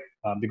cost, right?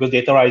 Because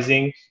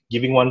dataizing,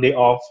 giving 1 day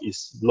off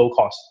is low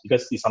cost,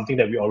 because it's something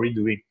that we're already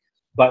doing.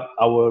 But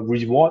our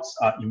rewards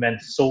are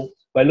immense. So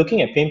by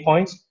looking at pain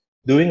points,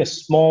 doing a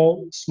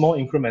small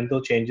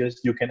incremental changes,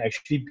 you can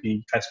actually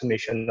be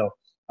transformational.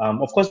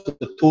 Of course,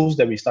 the tools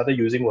that we started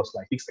using was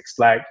like things like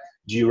Slack,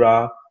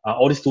 Jira,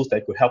 all these tools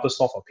that could help us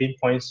solve our pain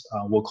points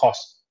will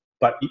cost.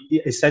 But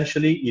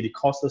essentially, it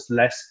costs us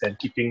less than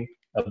keeping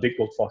a big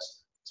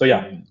workforce. So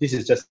yeah, this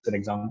is just an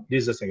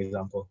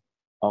example.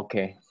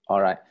 Okay,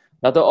 all right.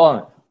 Dr.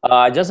 On,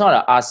 I just want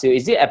to ask you,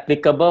 is it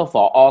applicable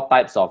for all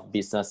types of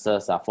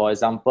businesses? For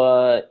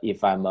example,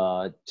 if I'm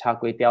a char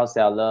kway teow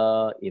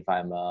seller, if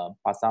I'm a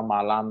pasar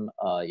malam,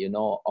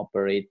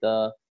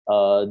 operator,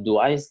 do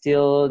I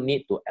still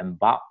need to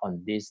embark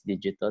on this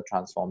digital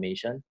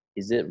transformation?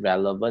 Is it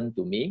relevant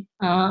to me?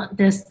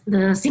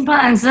 The simple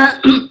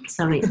answer,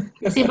 sorry,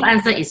 the simple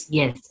answer is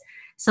yes.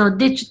 So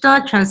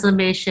digital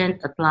transformation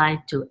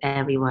apply to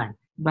everyone,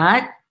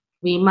 but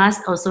we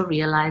must also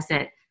realize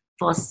that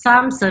for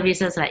some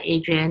services like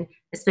Adrian,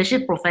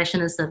 especially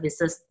professional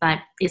services type,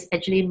 is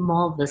actually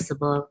more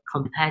visible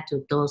compared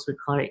to those we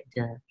call it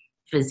the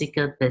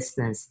physical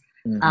business.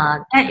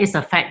 That is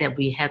a fact that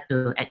we have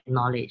to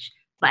acknowledge.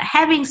 But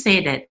having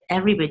said that,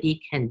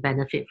 everybody can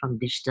benefit from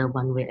digital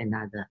one way or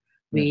another.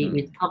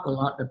 We talk a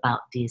lot about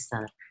this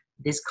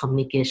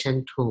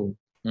communication tool.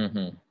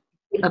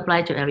 It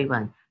apply to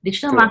everyone.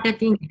 Digital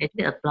marketing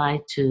actually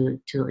apply to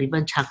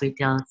even char kway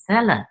teow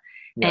seller,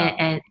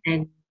 and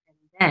then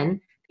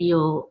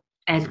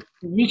and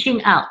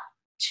reaching out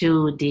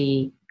to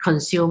the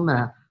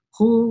consumer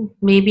who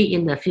maybe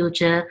in the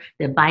future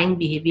the buying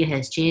behavior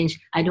has changed.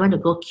 I don't want to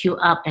go queue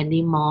up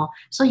anymore.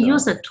 So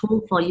use a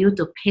tool for you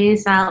to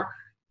pace out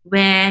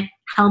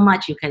how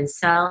much you can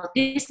sell.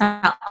 These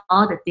are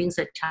all the things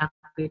that char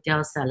kway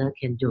teow seller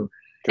can do.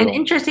 And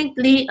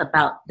interestingly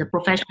about the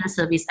professional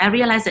service, I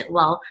realized that,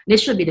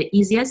 this should be the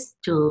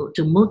easiest to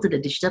move to the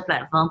digital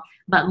platform,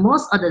 but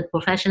most of the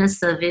professional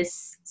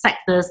service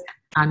sectors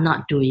are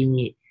not doing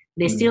it.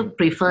 They still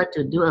prefer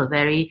to do a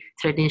very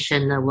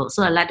traditional work.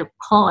 So I like to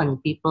call on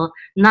people.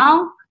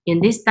 Now,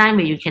 in this time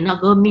where you cannot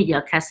go meet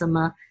your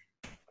customer,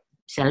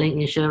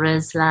 selling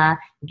insurance lah,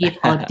 give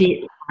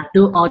audit,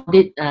 do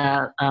audit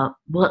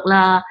work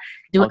lah,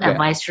 do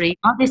advisory.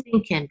 All these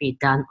things can be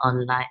done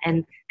online,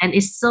 and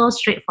it's so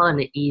straightforward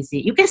and easy.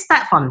 You can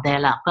start from there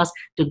lah. Of course,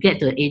 to get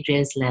to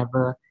Adrian's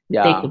level,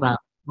 take about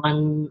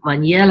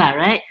one year lah,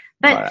 right?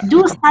 But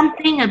do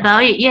something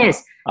about it.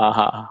 Yes,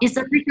 it's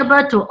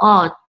applicable to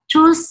all.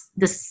 Choose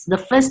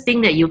the first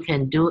thing that you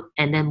can do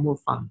and then move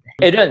from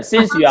there. Adrian,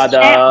 since you are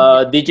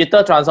the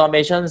digital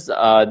transformations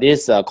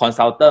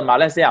consultant,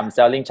 let's say I'm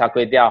selling char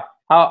kway teow.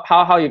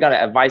 How you gonna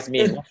advise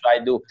me? What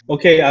should I do?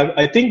 Okay,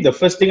 I think the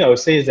first thing I would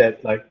say is that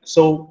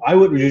I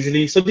would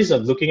usually, this is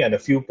looking at a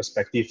few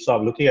perspectives. So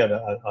I'm looking at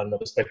on the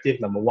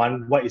perspective number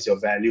one, what is your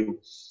value?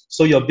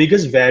 So your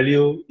biggest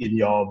value in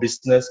your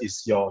business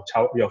is your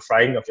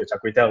frying of your char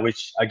kway teow,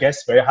 which I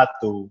guess very hard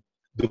to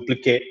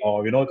duplicate,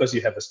 or because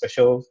you have a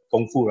special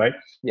kung fu, right?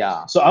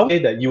 Yeah. So I would say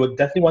that you would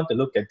definitely want to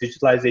look at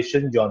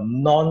digitalization, your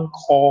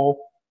non-core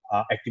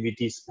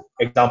activities.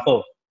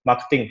 Example,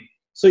 marketing.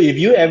 So if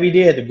you every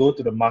day had to go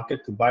to the market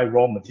to buy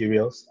raw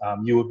materials,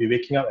 you would be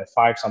waking up at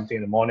 5 something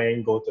in the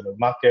morning, go to the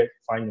market,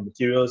 find the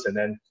materials, and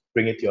then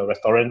bring it to your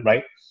restaurant,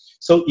 right?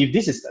 So if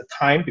this is the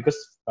time, because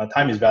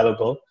time is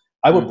valuable,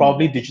 I would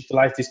probably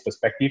digitalize this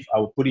perspective. I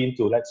would put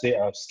into, let's say,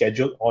 a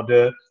scheduled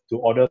order to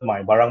order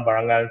my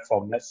barang-barangan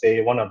from, let's say,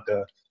 one of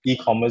the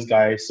e-commerce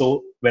guys.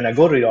 So when I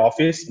go to the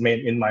office,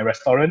 in my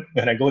restaurant,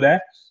 when I go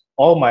there,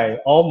 all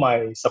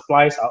my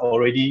supplies are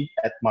already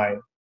at my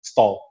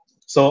stall.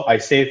 So I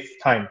save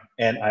time,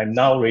 and I'm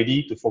now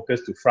ready to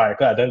focus to fry.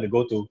 Because I don't have to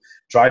go to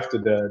drive to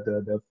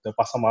the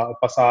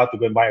pasar to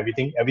go and buy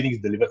everything. Everything is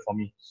delivered for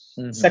me.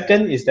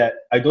 Second is that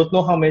I don't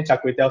know how many char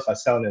kway teows I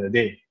sell in a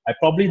day. I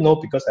probably know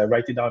because I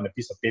write it down on a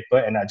piece of paper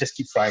and I just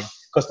keep frying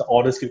because the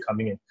orders keep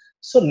coming in.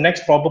 So the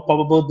next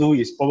probable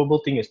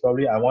thing is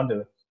probably I want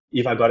to,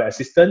 if I got an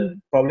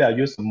assistant, probably I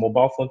use a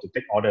mobile phone to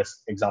take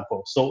orders,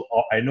 example. So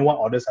I know what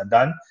orders are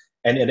done.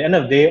 And at the end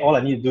of the day, all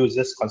I need to do is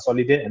just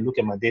consolidate and look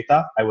at my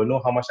data. I will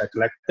know how much I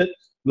collected.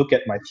 Look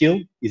at my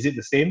till. Is it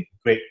the same?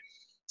 Great.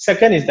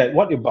 Second is that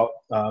what about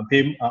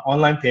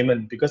online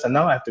payment? Because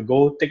now I have to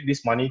go take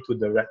this money to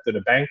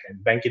the bank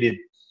and bank it in,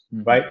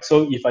 right?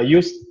 So if I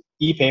use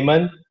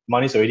e-payment,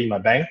 money's already in my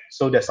bank.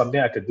 So there's something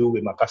I could do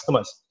with my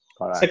customers.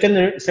 Second,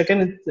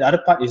 the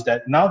other part is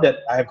that now that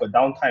I have got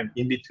downtime,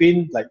 in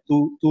between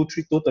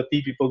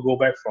 2:30 people go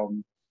back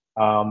from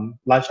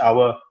lunch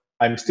hour,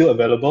 I'm still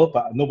available,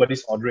 but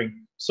nobody's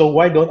ordering. So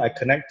why don't I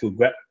connect to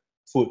Grab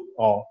Food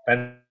or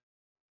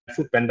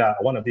Food Panda,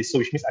 one of these? So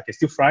which means I can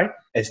still fry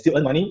and still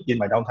earn money in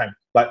my downtime,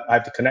 but I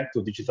have to connect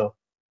to digital.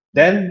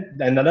 Then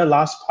another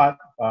last part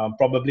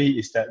probably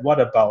is that what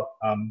about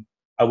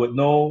I would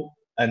know,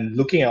 and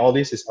looking at all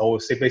this is I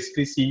will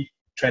basically see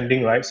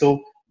trending, right?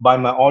 So by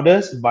my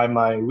orders, by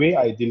my way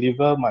I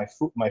deliver my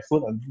food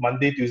on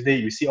Monday, Tuesday,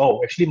 you see,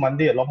 actually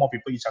Monday a lot more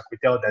people eat char kway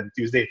teow than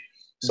Tuesday.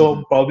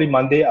 So probably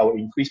Monday I will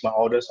increase my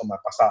orders on my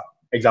pasar,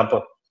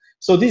 example.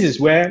 So this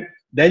is where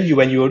then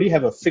when you already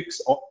have a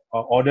fixed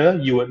order,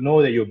 you would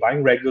know that you're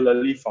buying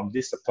regularly from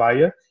this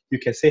supplier. You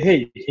can say,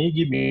 hey, can you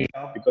give me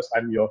now, because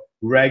I'm your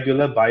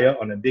regular buyer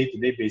on a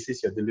day-to-day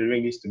basis, you're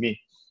delivering this to me.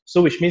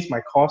 So which means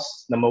my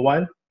cost, number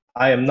one,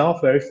 I am now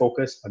very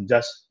focused on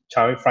just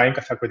frying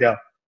char kway teow.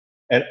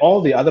 And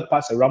all the other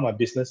parts around my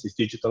business is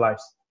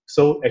digitalized.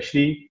 So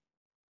actually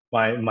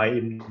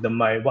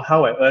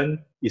how I earn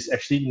is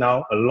actually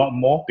now a lot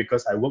more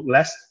because I work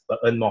less but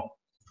earn more.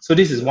 So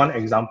this is one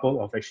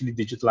example of actually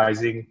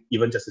digitalizing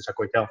even just the char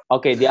kway teow.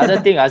 Okay, the other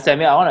thing,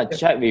 Samuel, I want to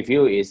check with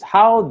you is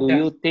how do Yeah.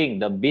 you think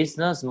the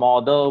business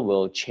model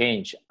will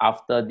change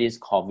after this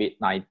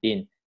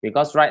COVID-19?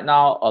 Because right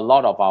now, a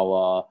lot of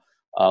our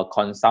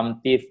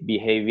consumptive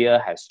behavior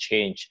has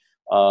changed.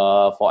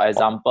 For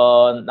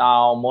example,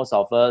 now most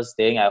of us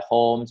staying at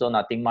home, so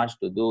nothing much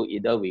to do.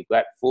 Either we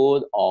grab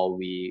food or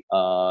we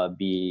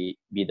be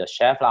the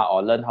chef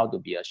or learn how to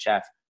be a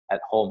chef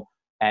at home.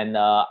 And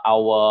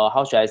our,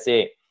 how should I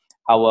say,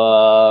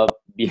 our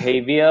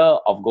behavior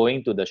of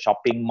going to the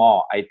shopping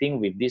mall, I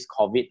think with this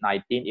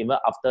COVID-19, even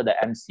after the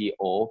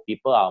MCO,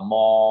 people are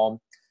more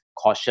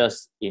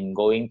cautious in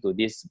going to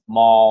these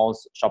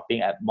malls,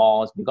 shopping at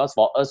malls, because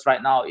for us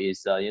right now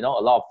is, a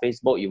lot of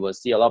Facebook, you will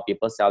see a lot of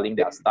people selling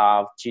their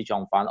stuff, chi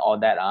chong fan, all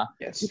that.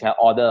 Yes. You can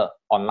order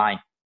online.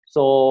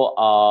 So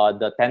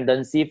the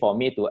tendency for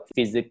me to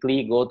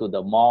physically go to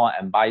the mall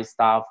and buy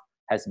stuff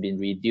has been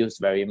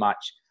reduced very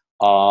much.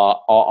 Or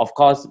of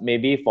course,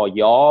 maybe for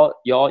your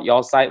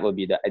side will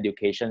be the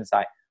education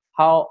side.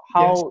 How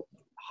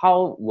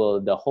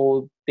will the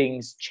whole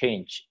things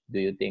change, do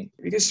you think?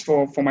 Because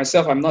for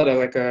myself, I'm not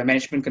like a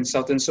management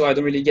consultant, so I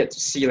don't really get to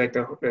see like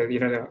the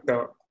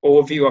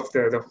overview of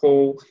the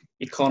whole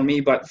economy.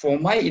 But for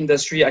my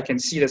industry, I can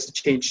see there's a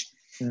change.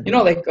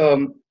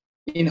 Mm-hmm.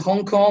 In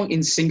Hong Kong,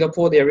 in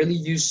Singapore, they're really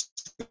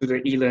used to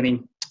the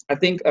e-learning. I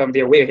think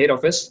they're way ahead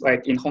of us.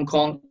 Like in Hong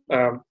Kong,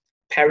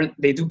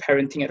 they do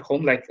parenting at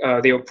home. Like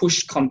they will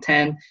push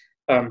content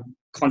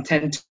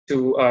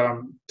to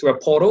a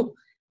portal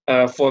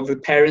for the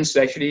parents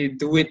to actually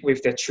do it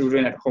with their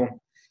children at home.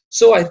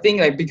 So I think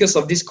like because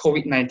of this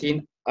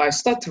COVID-19, I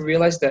start to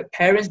realize that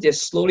parents, they're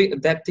slowly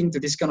adapting to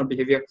this kind of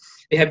behavior.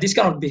 They have this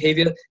kind of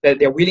behavior that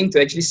they're willing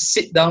to actually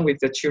sit down with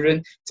their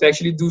children to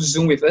actually do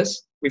Zoom with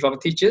us, with our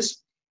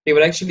teachers. They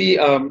would actually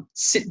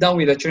sit down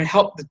with the children,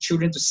 help the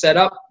children to set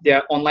up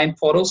their online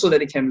portal so that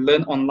they can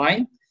learn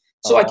online.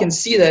 So I can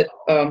see that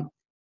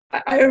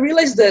I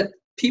realized that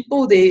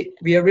people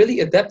we are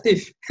really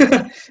adaptive,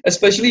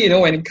 especially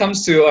when it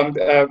comes to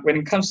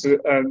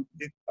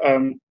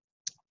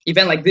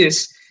event like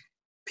this.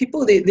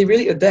 People they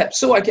really adapt.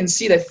 So I can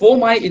see that for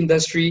my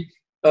industry,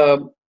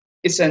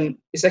 it's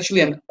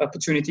actually an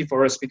opportunity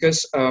for us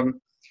because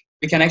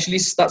we can actually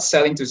start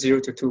selling to 0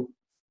 to 2.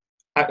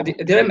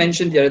 Did I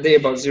mention the other day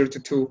about 0 to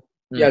 2?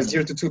 Mm-hmm. Yeah,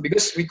 0 to 2,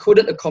 because we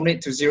couldn't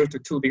accommodate to 0 to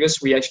 2 because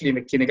we actually in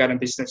the kindergarten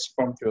business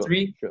from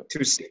 3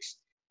 to 6.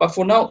 But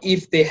for now,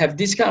 if they have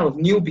this kind of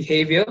new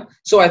behavior,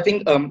 so I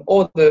think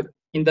all the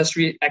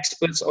industry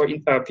experts or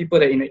people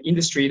that are in the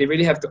industry, they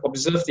really have to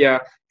observe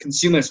their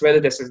consumers, whether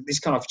there's this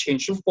kind of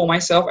change. So for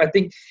myself, I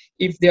think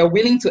if they are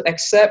willing to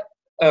accept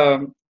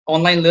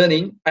online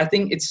learning, I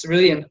think it's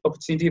really an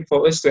opportunity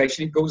for us to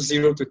actually go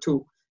 0 to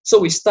 2. So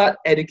we start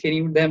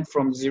educating them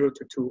from 0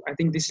 to 2. I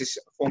think this is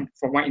from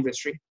my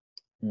industry.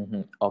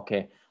 Mm-hmm.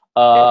 Okay.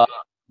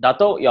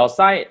 Dato, your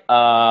side,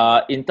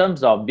 in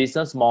terms of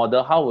business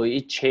model, how will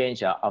it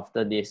change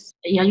after this?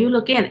 Are you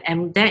looking at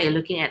MDEC? You're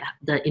looking at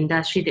the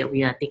industry that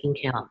we are taking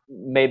care of?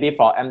 Maybe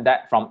from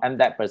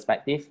MDEC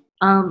perspective?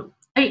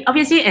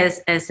 Obviously,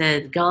 as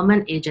a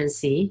government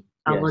agency,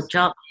 our Yes.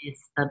 job is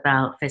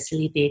about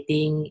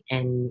facilitating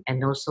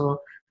and also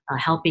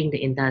helping the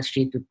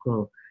industry to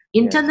grow.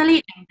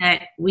 Internally,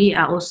 MDEC, we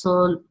are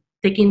also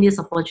taking this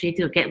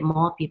opportunity to get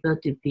more people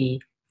to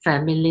be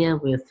familiar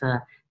with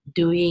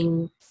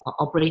doing or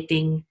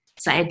operating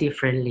slightly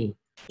differently.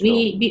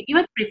 We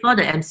even before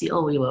the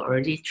MCO, we were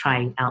already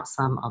trying out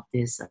some of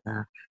this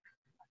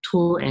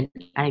tool, and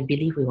I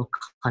believe we will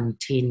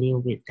continue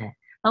with that.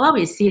 But what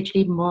we see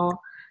actually more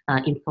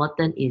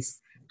important is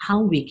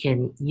how we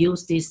can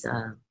use this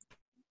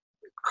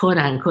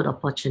quote-unquote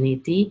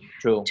opportunity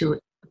to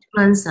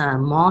influence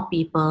more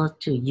people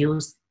to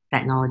use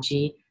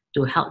technology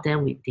to help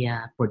them with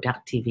their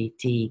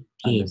productivity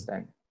gain.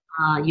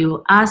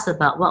 You asked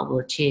about what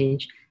will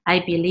change. I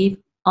believe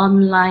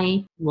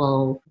online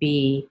will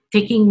be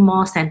taking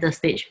more center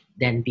stage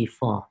than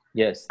before.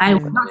 Yes. I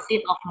would not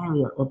say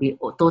offline will be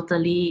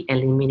totally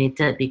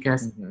eliminated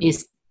because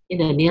it's in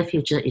the near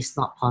future it's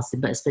not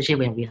possible, especially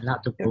when we're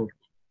allowed to go.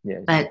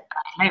 Yes. But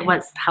I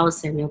like how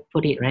Samuel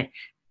put it, right?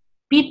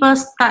 People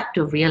start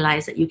to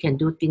realize that you can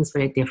do things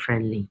very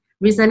differently.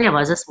 Recently, I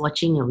was just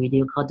watching a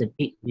video called The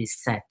Big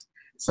Reset.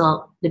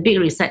 So the Big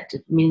Reset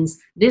means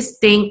this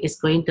thing is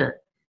going to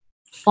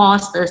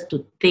force us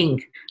to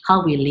think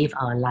how we live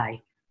our life.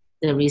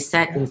 The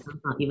reset in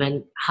terms of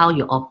even how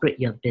you operate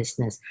your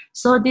business.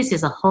 So this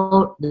is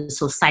the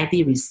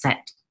society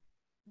reset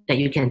that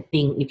you can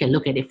think, you can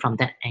look at it from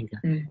that angle.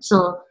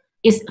 So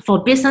it's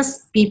for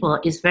business people,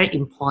 it's very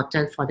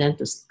important for them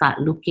to start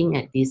looking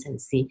at this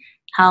and see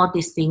how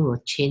this thing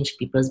will change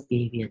people's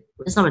behavior.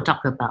 That's what we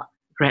talk about.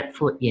 Grab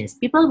food, yes.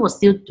 People will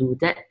still do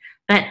that,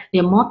 but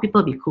there are more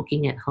people be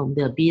cooking at home.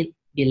 There'll be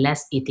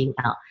less eating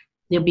out.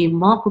 There'll be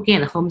more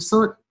cooking at home,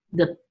 so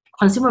the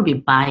consumer will be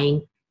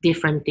buying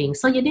different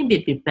things. So you need to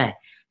be prepared.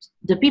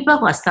 The people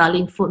who are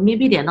selling food,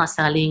 maybe they're not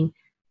selling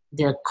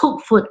the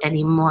cooked food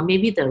anymore.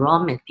 Maybe the raw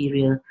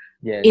material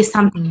is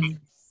something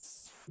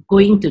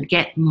going to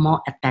get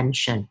more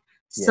attention.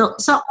 So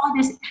all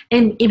this,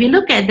 and if you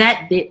look at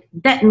that,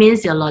 that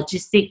means your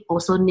logistic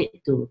also need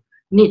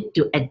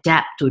to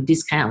adapt to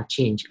this kind of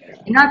change.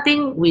 And I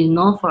think we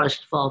know for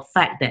a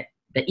fact that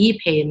the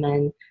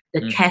e-payment,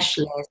 the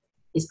cashless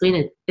is going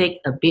to take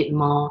a bit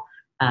more,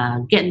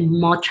 get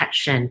more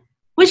traction,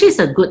 which is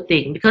a good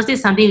thing because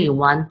it's something we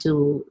want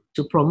to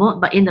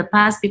promote. But in the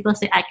past, people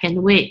say, I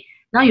can wait.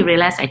 Now you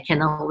realize I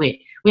cannot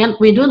wait.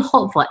 We don't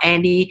hope for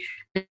any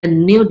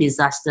new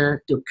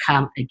disaster to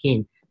come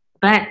again.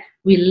 But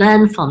we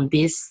learn from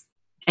this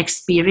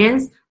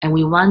experience and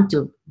we want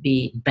to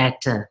be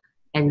better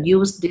and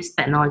use this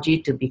technology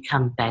to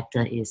become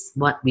better is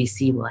what we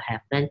see will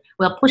happen.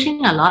 We're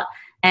pushing a lot,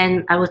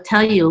 and I will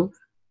tell you,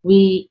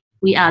 we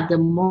are the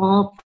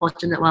more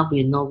fortunate one.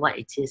 We know what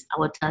it is. I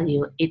will tell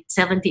you,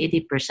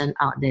 70-80%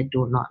 out there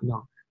do not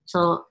know.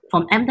 So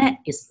from MDEC,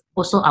 it's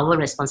also our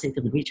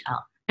responsibility to reach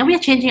out. And we are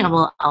changing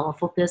our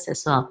focus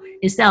as well.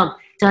 Instead of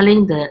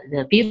telling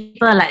the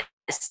people like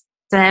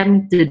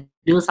Sam to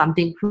do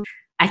something,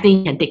 I think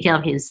he can take care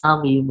of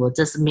himself. We will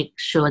just make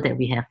sure that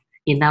we have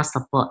enough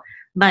support.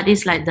 But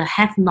it's like the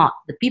have-not,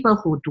 the people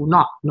who do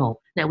not know,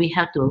 that we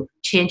have to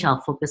change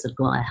our focus and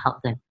go and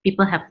help them.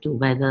 People have to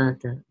weather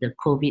the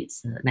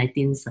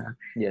COVID-19's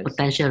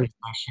potential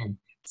recession.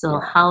 So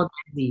how do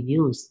we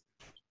use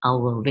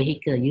our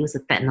vehicle, use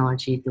the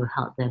technology to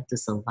help them to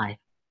survive?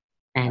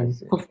 And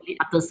hopefully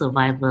after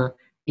survival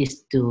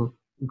is to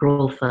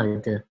grow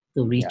further,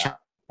 to reach out.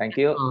 Thank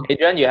you.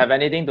 Adrian, you have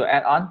anything to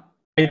add on?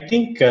 I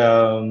think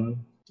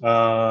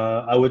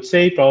I would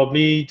say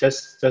probably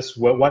just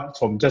what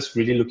from just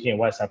really looking at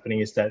what's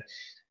happening is that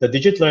the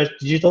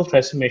digital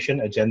transformation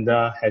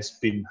agenda has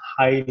been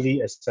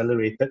highly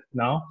accelerated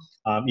now.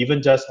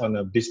 Even just on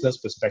a business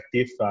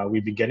perspective,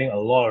 we've been getting a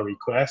lot of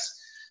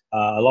requests.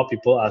 A lot of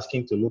people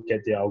asking to look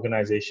at their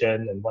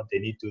organization and what they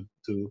need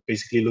to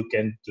basically look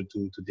and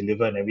to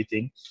deliver and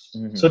everything.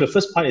 So the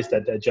first part is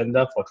that the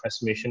agenda for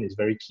transformation is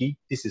very key.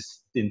 This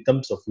is in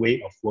terms of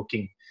way of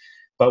working.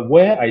 But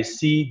where I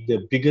see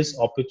the biggest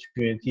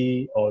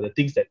opportunity or the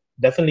things that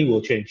definitely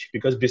will change,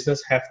 because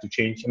business have to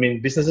change. I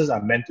mean, businesses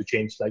are meant to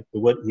change, like the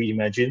word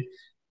reimagine.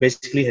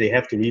 Basically, they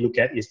have to relook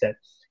at is that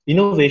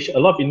innovation, a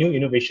lot of new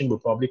innovation will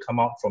probably come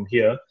out from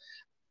here.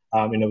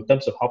 In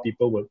terms of how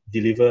people will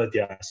deliver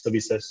their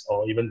services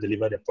or even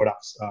deliver their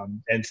products.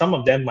 And some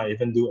of them might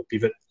even do a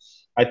pivot.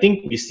 I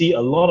think we see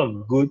a lot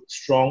of good,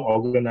 strong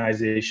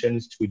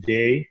organizations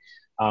today.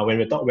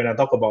 When I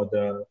talk about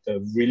the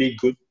really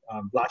good,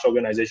 large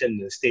organization in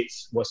the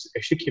States was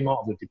actually came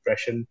out of the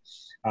Depression,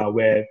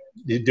 where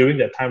during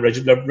that time,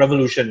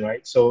 revolution,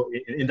 right? So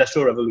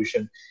industrial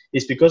revolution,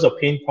 it's because of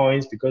pain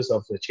points, because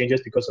of the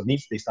changes, because of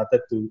needs, they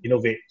started to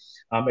innovate.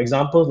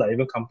 Examples like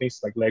even companies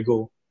like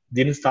Lego,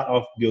 didn't start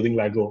off building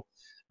Lego,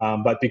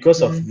 but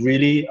because of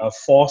really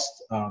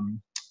forced,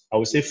 I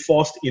would say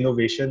forced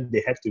innovation,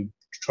 they have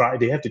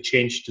to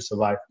change to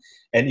survive.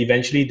 And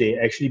eventually they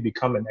actually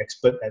become an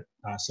expert at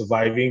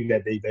surviving,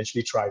 that they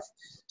eventually thrive.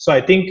 So I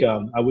think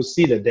I would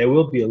see that there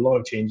will be a lot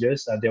of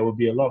changes, there will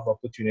be a lot of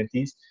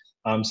opportunities.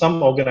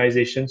 Some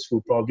organizations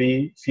will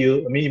probably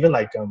feel, I mean, even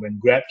like when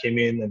Grab came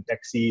in and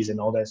taxis and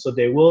all that, so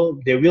there will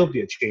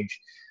be a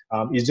change.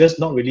 It's just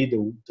not really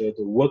the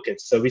work and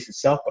service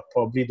itself, but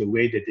probably the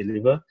way they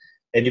deliver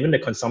and even the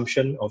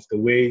consumption of the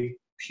way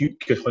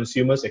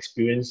consumers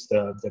experience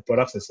the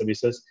products and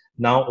services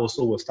now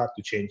also will start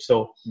to change.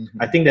 So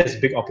I think there's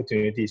big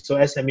opportunities. So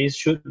SMEs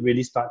should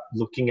really start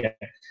looking at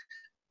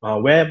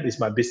where is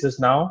my business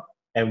now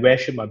and where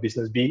should my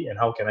business be and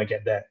how can I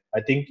get there.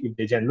 I think if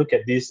they can look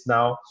at this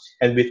now,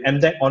 and with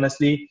MDEC,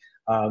 honestly,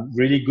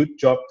 really good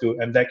job to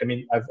MDEC. I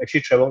mean, I've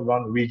actually traveled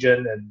around the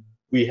region, and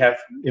we have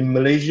in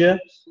Malaysia,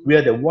 we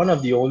are one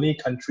of the only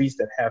countries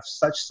that have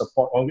such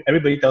support.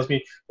 Everybody tells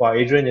me, wow,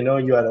 Adrian,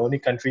 you are the only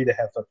country that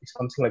have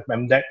something like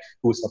MDEC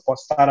who support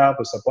startup,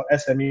 who support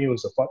SME, who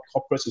support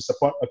corporates, who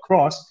support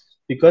across,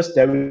 because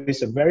there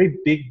is a very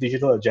big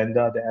digital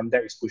agenda that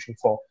MDEC is pushing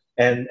for.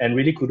 And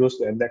really kudos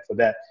to MDEC for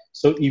that.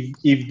 So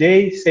if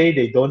they say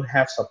they don't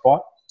have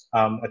support,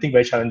 I think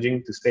very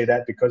challenging to say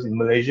that, because in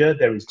Malaysia,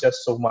 there is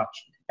just so much.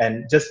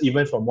 And just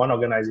even from one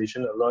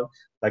organization alone,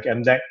 like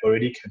MDEC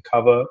already can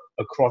cover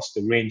across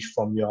the range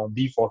from your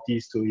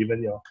B40s to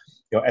even your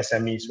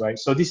SMEs, right?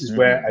 So this is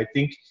where I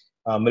think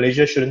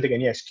Malaysia shouldn't take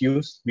any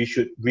excuse. We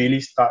should really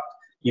start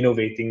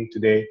innovating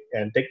today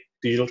and take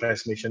digital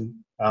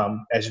transformation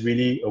as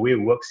really a way to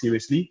work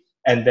seriously,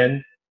 and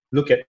then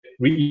look at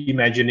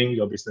reimagining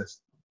your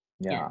business.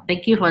 Yeah.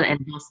 Thank you for the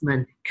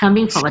endorsement.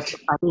 Coming from a third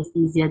party is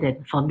easier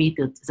than for me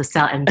to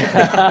sell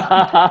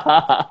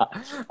MDEC.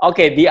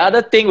 Okay, the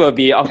other thing will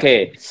be,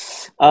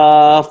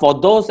 for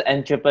those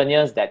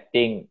entrepreneurs that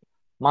think,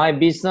 my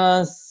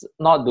business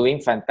not doing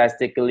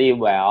fantastically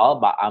well,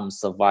 but I'm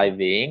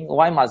surviving,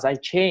 why must I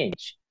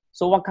change?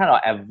 So what kind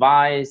of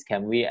advice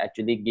can we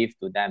actually give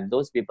to them,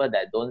 those people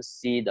that don't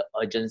see the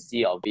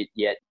urgency of it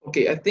yet?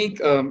 Okay, I think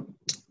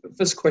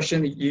first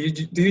question,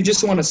 do you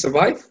just want to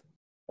survive,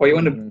 or you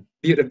want to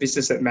build a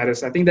business that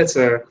matters? I think that's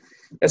a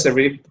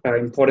really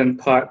important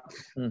part.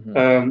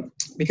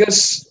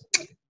 because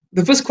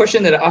the first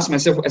question that I ask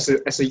myself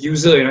as a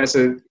user, you know, as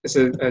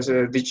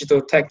a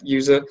digital tech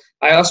user,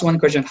 I ask one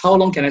question: how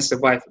long can I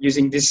survive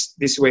using this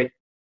way?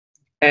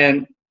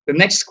 And the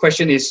next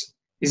question is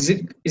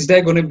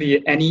there going to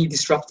be any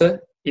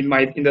disruptor in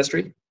my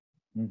industry?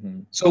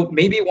 So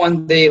maybe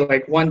one day,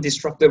 like one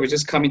disruptor will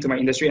just come into my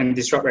industry and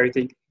disrupt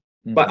everything.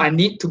 But I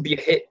need to be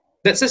ahead.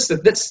 That's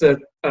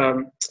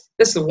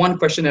the one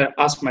question that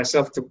I ask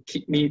myself to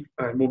keep me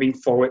moving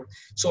forward.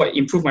 So I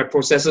improve my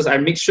processes. I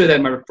make sure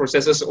that my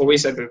processes are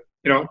always at the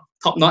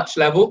top-notch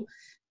level.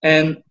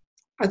 And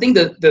I think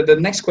the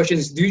next question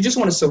is: do you just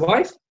want to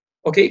survive,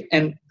 okay,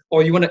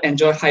 or you want to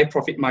enjoy high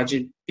profit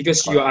margin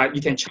because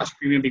you can charge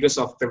premium because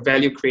of the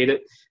value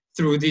created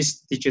through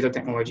these digital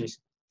technologies?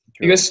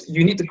 True. Because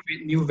you need to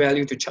create new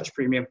value to charge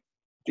premium.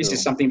 This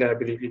is something that I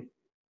believe in.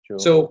 True.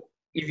 So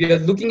if you're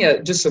looking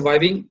at just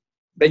surviving,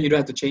 then you don't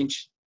have to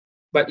change.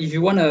 But if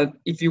you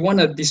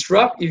wanna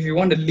disrupt, if you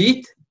want to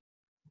lead,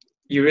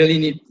 you really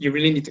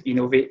need to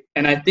innovate.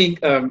 And I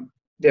think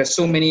there are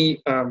so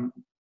many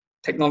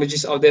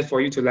technologies out there for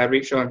you to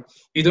leverage on.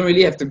 You don't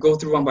really have to go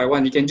through one by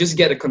one. You can just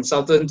get a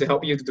consultant to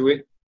help you to do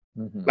it,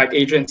 like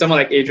Adrian, someone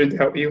like Adrian to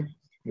help you.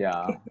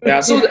 Yeah. Yeah.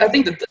 So I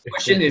think the third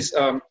question is,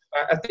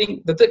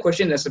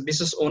 as a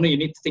business owner, you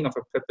need to think of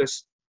a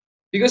purpose,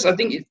 because I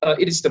think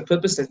it is the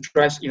purpose that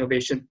drives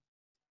innovation.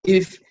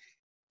 If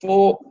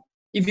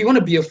you want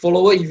to be a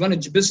follower, if you want to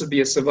just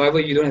be a survivor,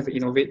 you don't have to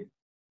innovate.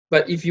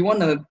 But if you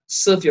want to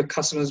serve your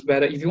customers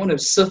better, if you want to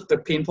serve the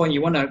pain point,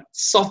 you want to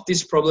solve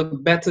this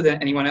problem better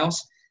than anyone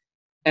else,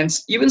 and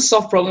even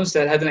solve problems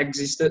that haven't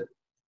existed,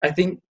 I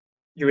think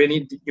you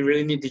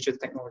really need digital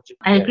technology.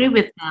 I agree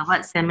with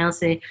what Samuel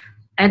said.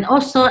 And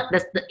also,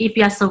 if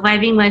you are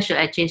surviving, why should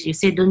I change? You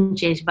say don't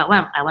change. But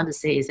what I want to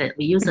say is that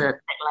we use a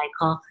tagline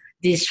called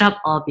disrupt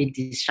or be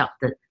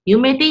disrupted. You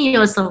may think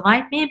you'll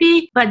survive,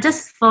 maybe, but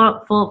just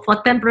for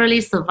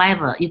temporary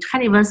survival, you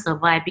can't even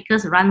survive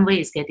because runway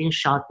is getting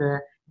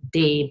shorter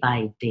day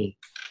by day.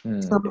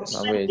 So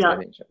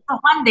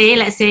one day,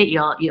 let's say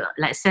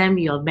like Sam,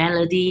 your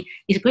Melody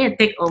is going to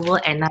take over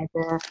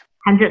another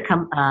 100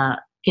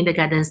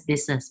 kindergarten's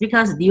business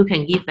because you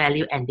can give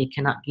value and they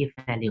cannot give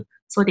value,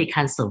 so they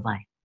can't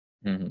survive.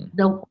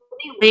 The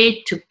only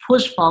way to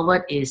push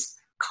forward is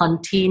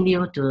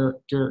continue to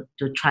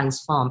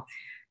transform.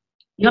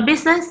 Your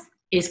business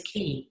is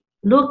key.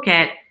 Look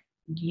at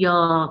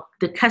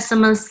the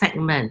customer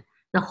segment.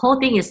 The whole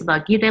thing is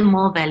about give them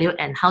more value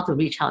and how to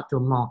reach out to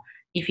more.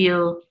 If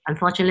you,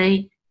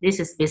 unfortunately,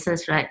 this is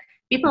business, right?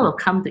 People will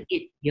come to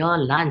eat your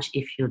lunch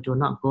if you do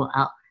not go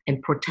out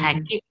and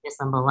protect it. That's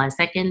number one.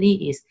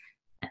 Secondly is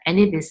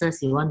any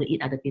business, you want to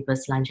eat other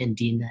people's lunch and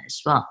dinner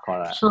as well.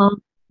 Correct. So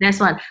that's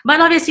one.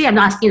 But obviously, I'm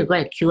not asking you to go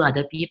and kill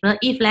other people.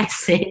 If,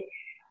 let's say,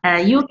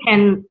 you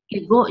can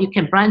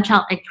branch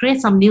out and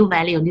create some new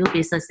value, new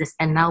businesses,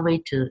 and now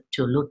way to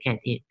look at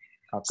it.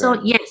 Okay.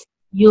 So yes,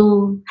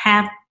 you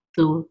have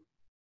to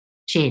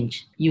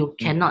change. You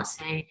cannot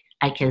say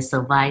I can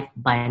survive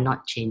by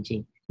not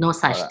changing. No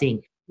such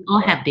thing. We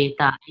all have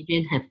data.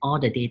 Adrian have all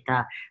the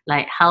data.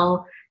 Like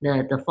how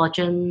the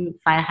Fortune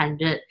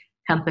 500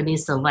 company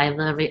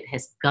survival rate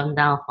has gone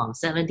down from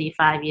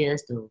 75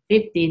 years to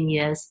 15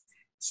 years.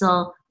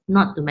 So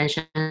not to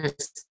mention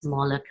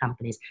smaller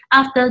companies.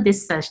 After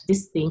this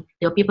thing,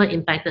 there are people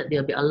impacted.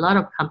 There will be a lot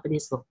of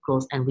companies will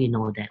close, and we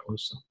know that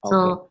also. Okay.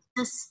 So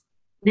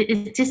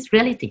it's just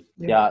reality.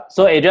 Yeah.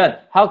 So Adrian,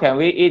 how can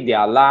we eat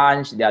their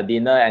lunch, their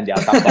dinner, and their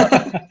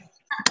supper?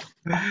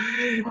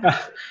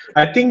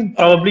 I think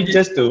probably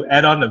just to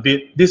add on a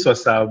bit, this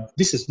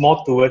is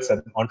more towards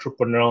an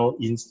entrepreneurial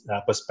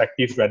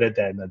perspective rather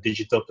than a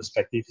digital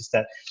perspective. Is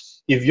that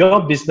if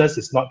your business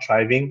is not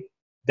thriving,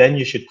 then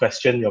you should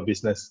question your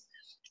business.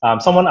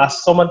 Someone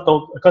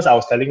told, because I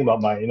was telling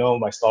about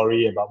my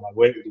story about my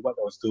work, what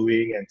I was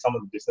doing, and some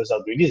of the business I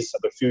was doing. This is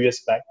a few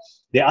years back.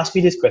 They asked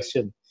me this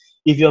question: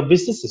 if your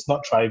business is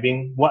not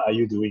thriving, what are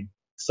you doing?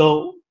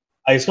 So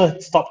I sort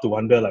of stopped to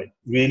wonder, like,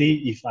 really,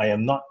 if I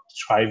am not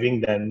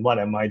thriving, then what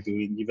am I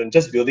doing? Even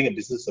just building a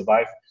business to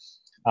survive.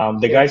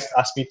 The guys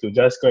asked me to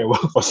just go and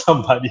work for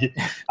somebody.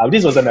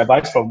 This was an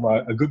advice from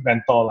a good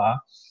mentor.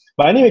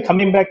 But anyway,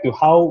 coming back to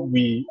how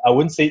I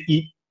wouldn't say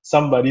eat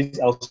somebody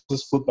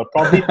else's food, but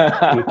probably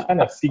to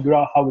kind of figure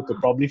out how we could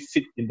probably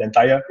fit in the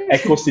entire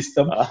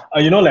ecosystem.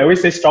 Like we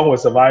say, strong will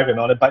survive and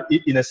all that, but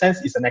in a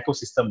sense, it's an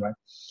ecosystem,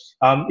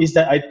 right? Is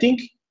that I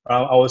think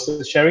I was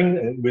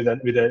sharing with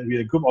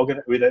a group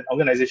with an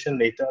organization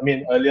later.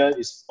 Earlier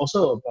is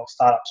also about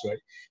startups, right?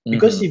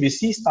 Because if you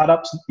see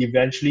startups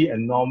eventually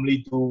and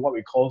normally do what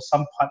we call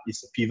some part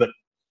is a pivot.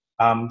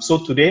 So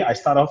today I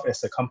start off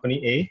as a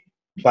company A,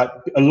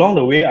 but along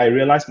the way I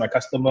realized my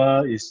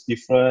customer is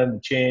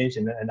different, change,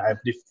 and I have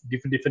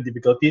different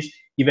difficulties.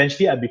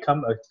 Eventually I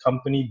become a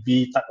company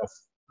B type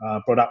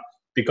of product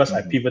because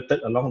I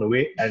pivoted along the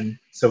way and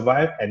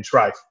survived and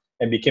thrived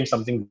and became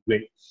something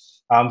great.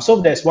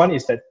 So that's one,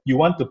 is that you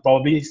want to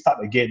probably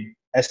start again,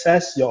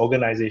 assess your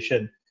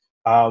organization.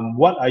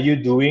 What are you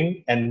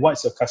doing and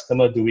what's your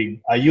customer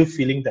doing? Are you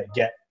filling that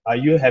gap? Are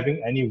you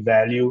having any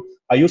value?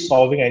 Are you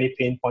solving any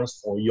pain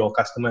points for your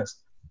customers?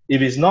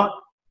 If it's not,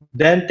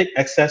 then take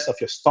excess of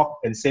your stock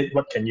and say,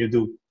 what can you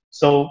do?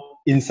 So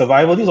in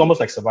survival, this is almost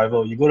like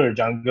survival. You go to the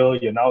jungle,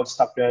 you're now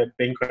stuck there,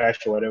 plane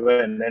crash or whatever,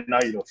 and then now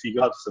you don't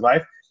figure out how to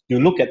survive. You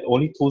look at the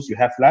only tools you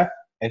have left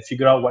and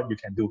figure out what you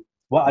can do.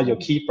 What are your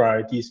key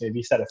priorities?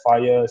 Maybe set a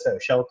fire, set a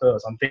shelter or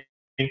something.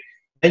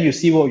 Then you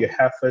see what you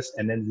have first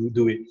and then you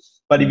do it.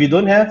 But if you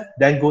don't have,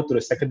 then go to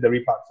the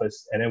secondary part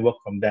first and then work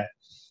from there.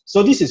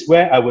 So this is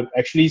where I would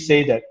actually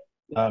say that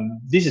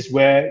this is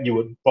where you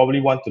would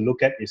probably want to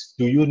look at is,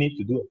 do you need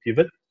to do a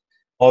pivot?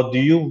 Or do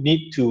you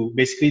need to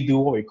basically do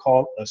what we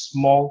call a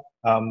small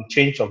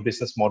change of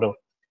business model?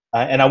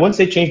 And I won't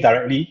say change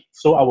directly.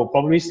 So I will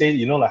probably say,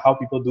 you know, like how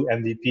people do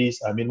MVPs,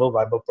 minimal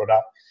viable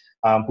product,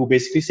 who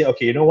basically say,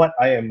 okay, you know what,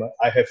 I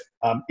have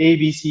A,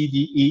 B, C,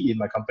 D, E in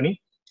my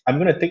company. I'm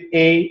going to take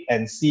A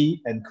and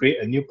C and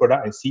create a new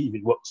product and see if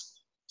it works.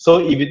 So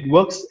if it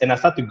works and I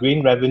start to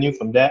gain revenue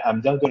from there,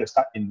 I'm then going to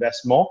start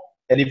invest more.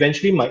 And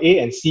eventually my A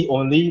and C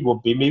only will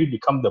maybe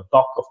become the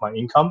bulk of my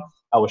income.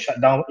 I will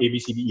shut down A, B,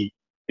 C, D, E.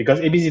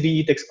 Because A, B, C, D,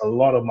 E takes a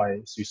lot of my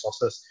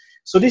resources.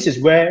 So this is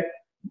where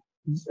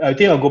I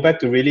think I'll go back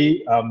to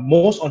really,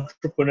 most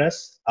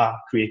entrepreneurs are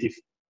creative.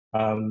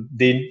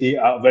 They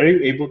are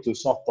very able to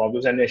solve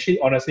problems. And actually,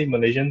 honestly,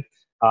 Malaysian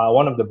are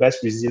one of the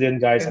best resilient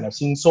guys. And I've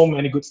seen so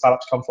many good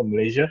startups come from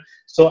Malaysia.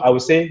 So I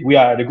would say we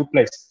are at a good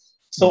place.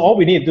 So all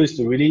we need to do is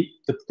to really,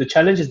 the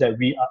challenge is that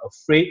we are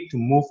afraid to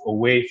move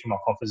away from our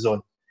comfort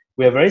zone.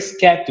 We are very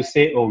scared to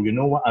say, oh, you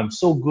know what, I'm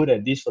so good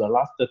at this for the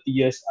last 30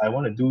 years. I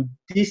want to do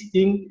this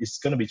thing. It's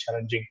going to be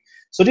challenging.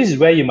 So this is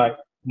where you might,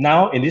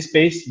 now in this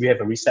space, we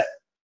have a reset.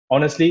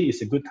 Honestly,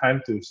 it's a good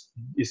time to,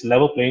 it's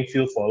level playing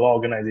field for a lot of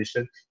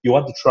organizations. You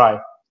want to try,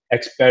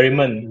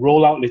 experiment,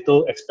 roll out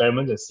little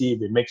experiments and see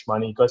if it makes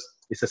money because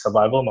it's a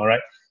survival,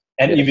 right?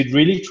 And if it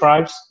really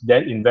thrives,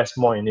 then invest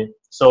more in it.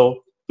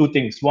 So two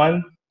things.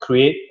 One,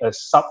 create a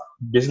sub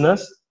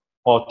business,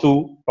 or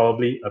two,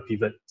 probably a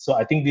pivot. So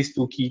I think these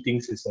two key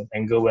things is an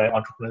angle where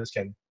entrepreneurs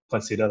can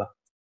consider.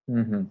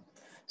 Mm-hmm.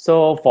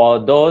 So for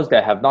those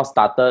that have not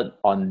started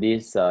on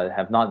this,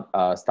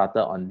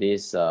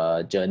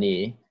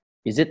 journey,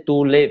 is it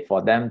too late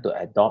for them to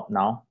adopt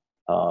now?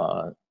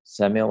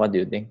 Samuel, what do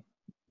you think?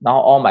 Now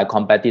all my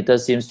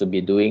competitors seems to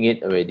be doing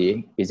it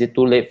already. Is it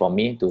too late for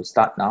me to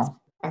start now?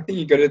 I think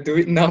you got to do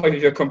it now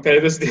if your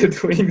competitors they're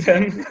doing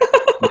them.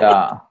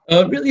 Yeah.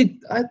 Really,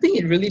 I think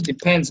it really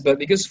depends. But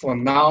because for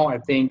now, I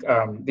think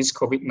this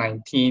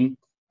COVID-19,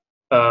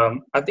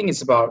 I think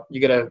it's about you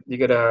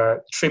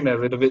gotta trim it a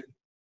little bit.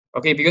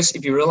 Okay, because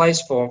if you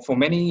realize for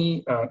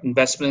many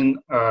investment,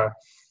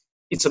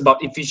 it's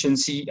about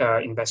efficiency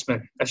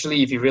investment.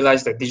 Actually, if you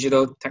realize that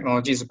digital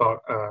technology is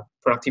about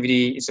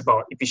productivity, it's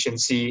about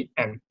efficiency,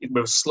 and it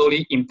will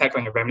slowly impact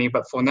on your revenue.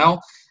 But for now,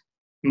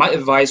 my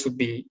advice would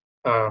be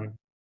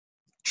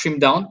trim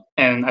down,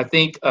 and I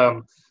think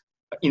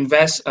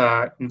invest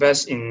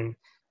in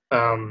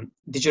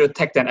digital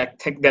tech that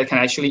can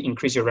actually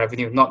increase your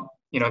revenue, not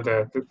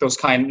those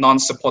kind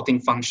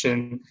non-supporting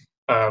function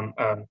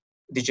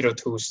digital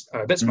tools.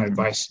 That's my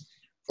advice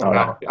for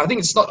now. I think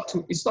it's not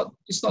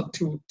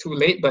too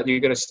late, but you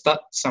got to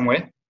start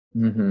somewhere.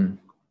 Mm-hmm.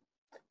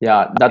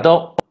 Yeah,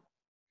 Dato.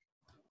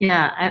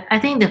 Yeah, I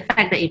think the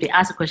fact that if you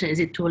ask a question, is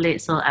it too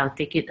late? So I'll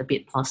take it a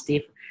bit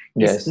positive.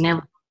 Yes.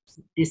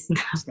 It's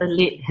never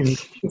late, and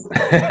it's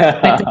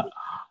better.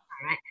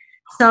 Right?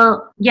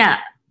 So yeah,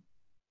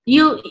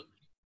 you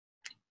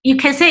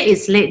can say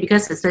it's late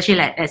because especially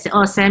like I say,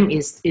 oh, Sam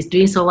is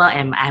doing so well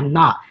and I'm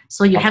not.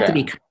 So you have to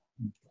be.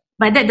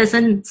 But that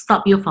doesn't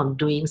stop you from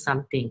doing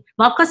something.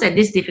 But of course, at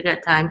this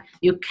difficult time,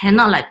 you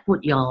cannot like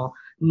put your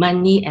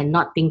money and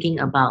not thinking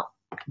about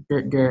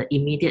the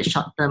immediate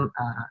short-term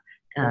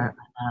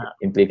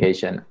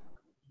implication.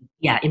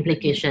 Yeah,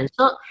 implication.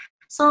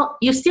 So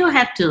you still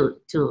have to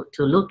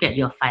look at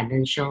your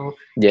financial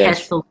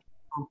cash flow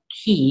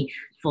key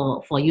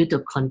for you to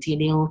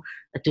continue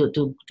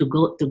to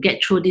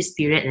get through this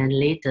period and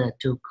later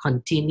to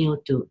continue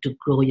to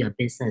grow your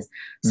business.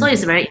 So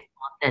it's very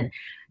important.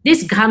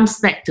 This comes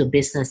back to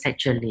business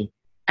actually.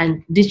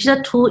 And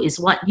digital tool is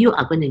what you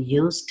are going to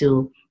use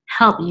to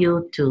help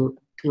you to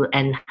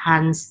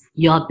enhance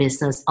your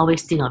business.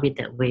 Always think of it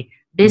that way.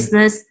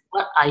 Business,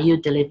 what are you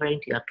delivering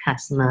to your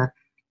customer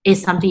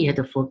is something you have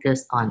to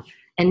focus on.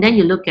 And then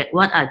you look at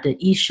what are the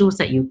issues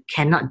that you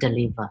cannot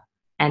deliver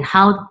and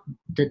how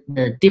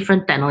the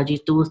different technology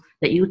tools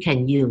that you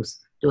can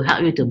use to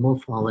help you to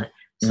move forward.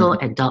 So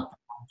adopt.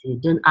 You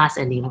don't ask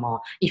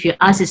anymore. If you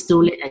ask, it's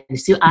too late and you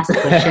still ask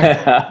a question.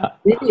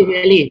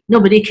 really,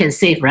 nobody can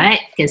save, right?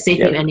 Can save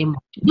you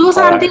anymore. Do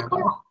something.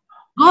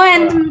 Go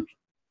and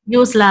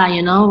use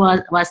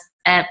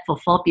WhatsApp for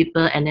 4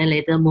 people and then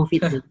later move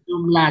it to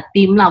Zoom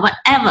Team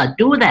whatever.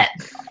 Do that.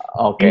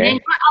 Okay. And then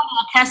go out to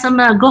your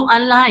customer, go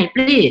online,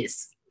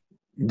 please.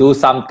 Do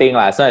something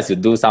as soon as you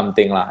do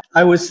something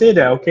I would say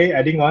that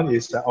adding on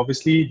is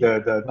obviously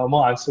the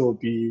normal answer would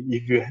be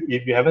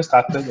if you haven't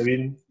started, I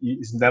mean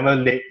it's never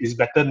late. It's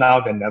better now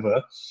than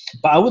never.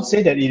 But I would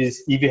say that it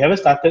is if you haven't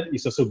started,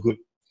 it's also good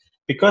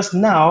because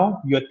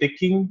now you're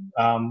taking,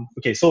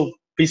 okay, so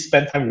please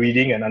spend time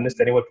reading and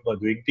understanding what people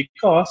are doing,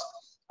 because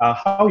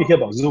how you hear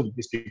about Zoom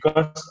is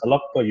because a lot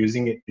of people are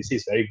using it. They say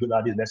it's very good,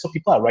 this and that. So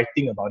people are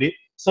writing about it.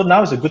 So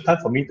now is a good time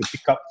for me to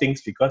pick up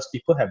things because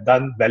people have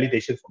done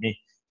validation for me.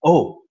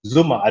 Oh,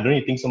 Zoom, I don't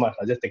need to think so much.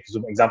 I'll just take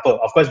Zoom example.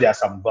 Of course, there are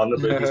some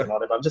vulnerabilities and all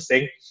that, but I'm just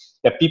saying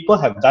that people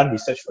have done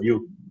research for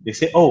you. They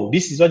say, oh,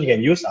 this is what you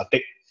can use, I'll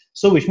take.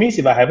 So which means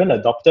if I haven't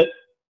adopted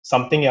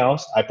something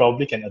else, I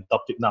probably can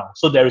adopt it now.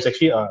 So there is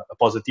actually a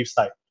positive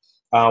side.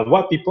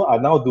 What people are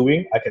now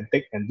doing, I can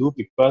take and do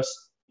because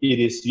it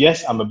is,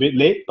 yes, I'm a bit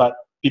late, but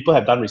people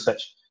have done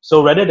research.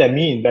 So rather than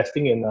me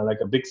investing in like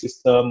a big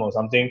system or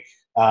something,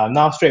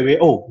 now straight away,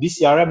 oh, this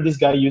CRM, this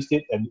guy used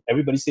it and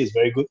everybody says it's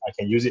very good, I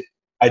can use it.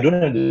 I don't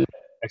have to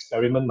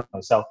experiment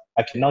myself.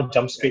 I can now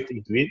jump straight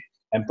into it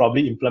and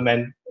probably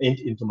implement it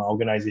into my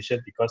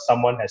organization because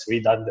someone has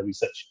already done the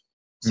research.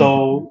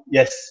 So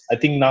yes, I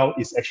think now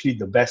is actually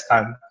the best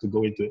time to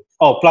go into it.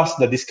 Oh, plus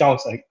the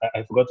discounts,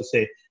 I forgot to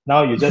say.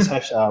 Now you just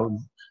have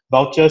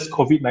vouchers,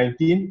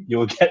 COVID-19, you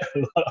will get a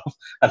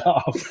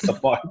lot of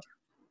support.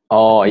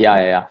 Oh,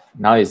 yeah.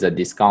 Now is the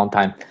discount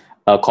time.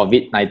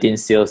 COVID-19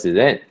 sales, is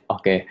it?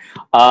 Okay.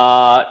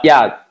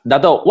 Yeah,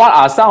 Dato, what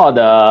are some of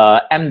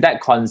the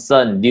MDEC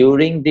concerns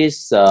during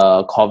this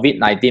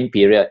COVID-19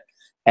 period,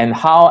 and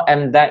how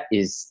MDEC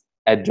is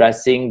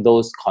addressing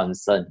those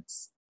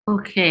concerns?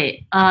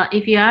 Okay.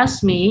 If you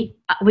ask me,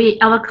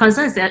 our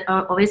concerns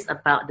are always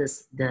about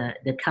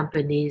the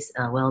company's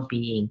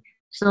well-being.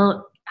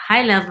 So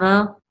high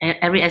level,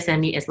 every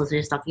SME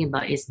association is talking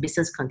about is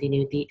business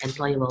continuity,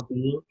 employee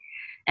well-being,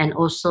 and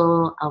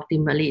also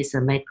ultimately it's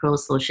a macro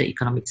social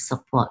economic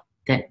support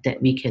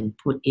that we can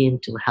put in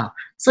to help.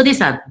 So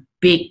these are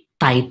big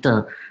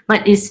title,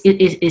 but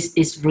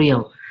it's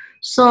real.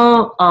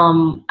 So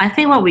I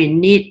think what we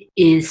need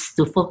is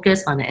to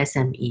focus on the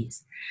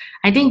SMEs.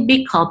 I think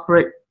big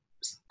corporate,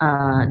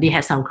 they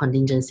have some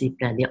contingency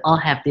plan. They all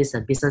have this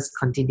business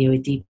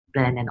continuity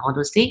plan and all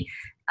those things.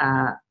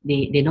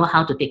 They know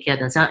how to take care of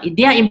themselves. If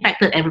they are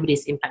impacted, everybody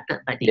is impacted,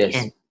 but they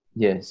can.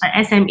 Yes. But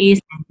SMEs,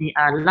 they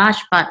are a large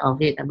part of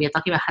it. We are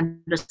talking about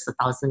hundreds of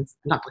thousands.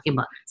 I'm not talking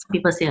about, some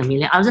people say 1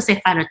 million. I'll just say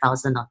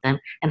 500,000 of them.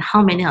 And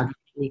how many of them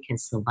really can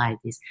survive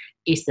this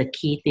is the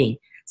key thing.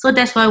 So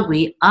that's why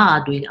we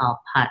are doing our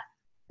part.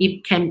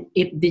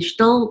 If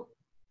digital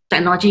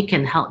technology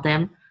can help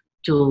them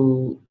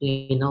to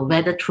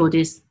weather through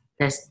this,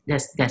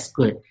 that's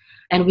good.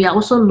 And we are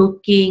also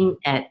looking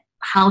at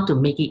how to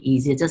make it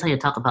easier. Just how you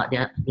talk about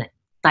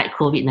like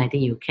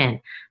COVID-19, you can.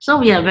 So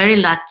we are very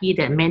lucky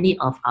that many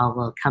of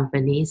our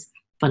companies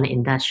from the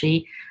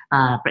industry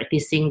are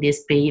practicing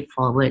this pay it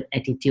forward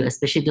attitude,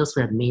 especially those who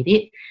have made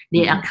it.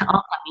 They are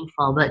all coming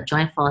forward,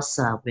 join force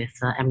with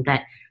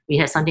MDEC. We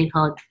have something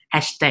called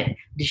hashtag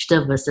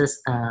digital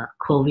versus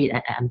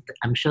COVID.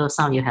 I'm sure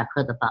some of you have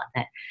heard about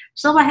that.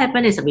 So what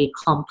happened is we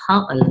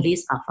compile a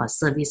list of our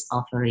service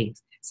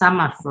offerings. Some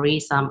are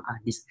free, some are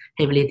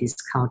heavily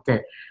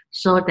discounted,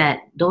 so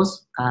that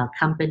those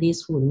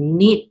companies who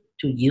need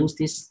to use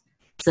this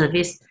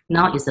service,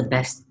 now is the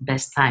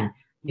best time.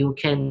 You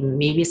can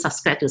maybe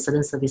subscribe to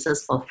certain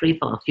services for free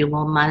for a few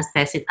more months,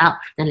 test it out,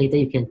 then later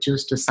you can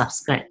choose to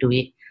subscribe to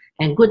it.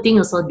 And good thing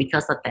also,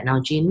 because of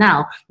technology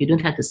now, you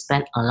don't have to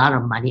spend a lot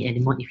of money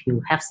anymore if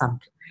you have some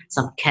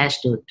cash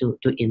to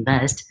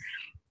invest.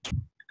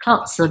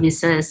 Cloud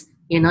services,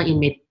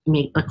 it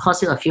may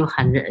cost you a few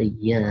hundred a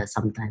year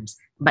sometimes,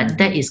 but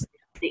that is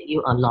take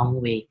you a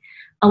long way.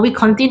 We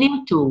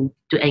continue to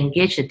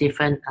engage a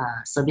different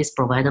service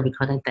provider, we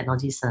call them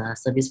technology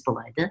service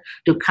provider,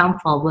 to come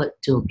forward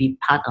to be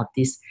part of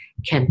this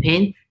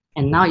campaign.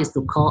 And now is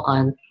to call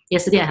on,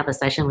 yesterday I have a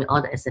session with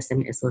all the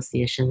SME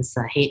associations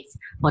heads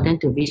for them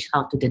to reach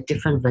out to the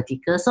different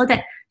verticals so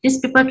that these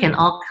people can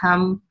all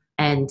come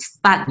and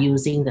start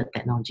using the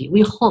technology.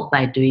 We hope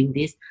by doing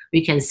this,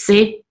 we can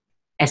save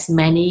as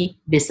many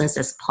businesses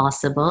as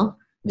possible.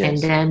 Yes. And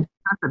then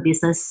once the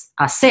business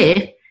are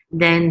safe,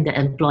 then the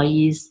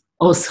employees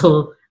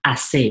also are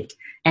saved.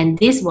 And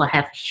this will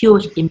have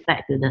huge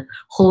impact to the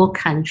whole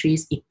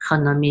country's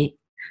economic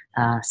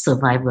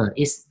survival.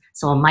 It's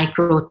so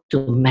micro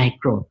to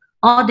macro.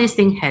 All these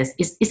things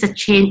it's a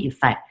chain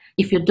effect.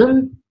 If you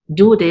don't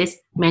do this,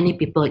 many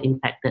people are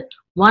impacted.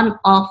 One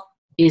off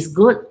is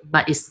good,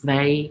 but it's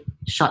very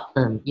short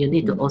term. You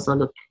need to also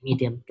look at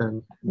medium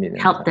term.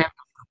 Help them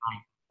to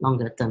survive.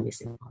 Longer term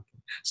is important.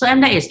 So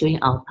MDEC is doing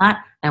our part,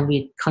 and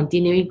we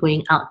continue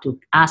going out to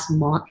ask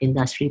more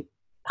industry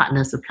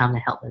partners to come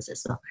and help us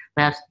as well.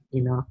 Perhaps,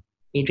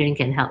 Adrian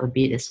can help a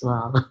bit as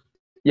well.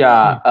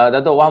 Yeah,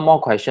 Dato, one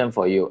more question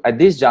for you. At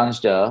this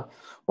juncture,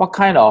 what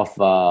kind of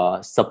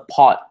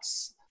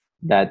supports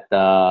that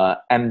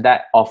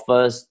MDEC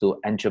offers to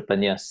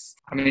entrepreneurs?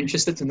 I'm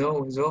interested to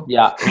know as well.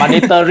 Yeah,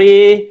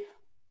 monetary,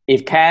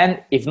 if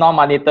can, if not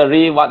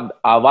monetary, what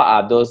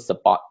are those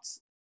supports?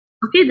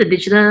 Okay, the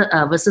digital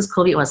versus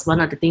COVID was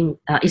one of the things.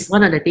 Is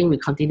one of the things we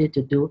continue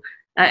to do.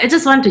 I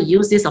just want to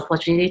use this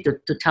opportunity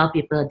to tell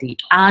people the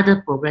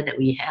other program that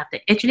we have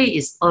that actually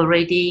is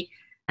already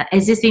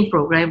existing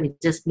program,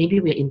 maybe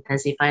we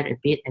intensify it a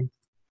bit and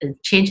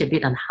change a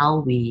bit on how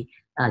we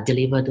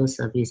deliver those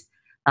services.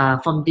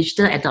 From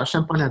digital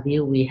adoption point of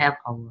view, we have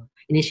our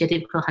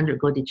initiative called 100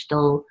 Go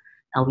Digital.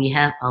 We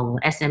have our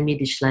SME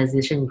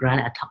digitalization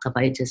grant. I talked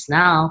about it just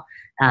now.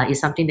 It's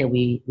something that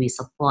we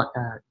support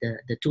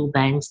the two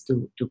banks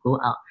to go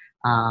out.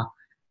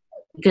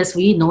 Because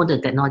we know the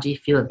technology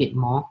field a bit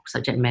more,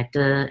 subject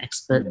matter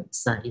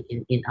experts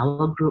in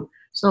our group.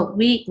 So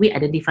we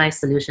identify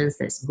solutions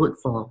that's good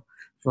for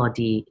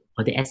the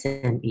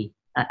SME.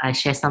 I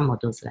share some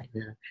models like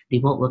the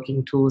remote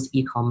working tools,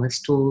 e-commerce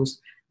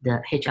tools,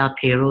 the HR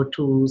payroll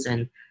tools,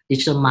 and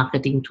digital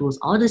marketing tools.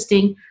 All these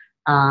things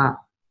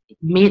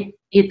made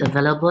it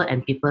available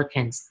and people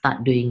can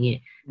start doing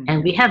it.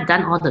 And we have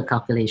done all the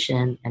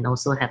calculation and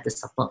also have the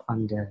support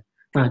from the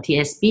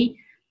TSP.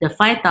 The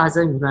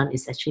 5,000 grant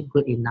is actually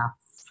good enough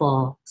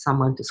for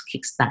someone to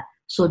kickstart.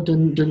 So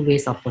don't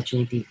waste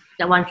opportunity.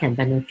 That one can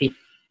benefit,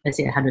 let's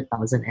say,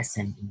 100,000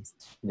 SMEs.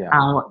 Yeah.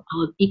 Our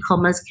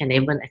e-commerce can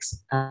even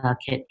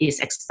is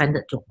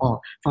expanded to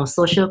all, from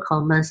social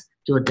commerce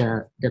to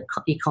the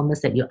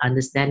e-commerce that you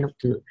understand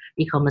to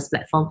e-commerce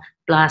platform.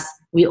 Plus,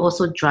 we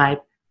also drive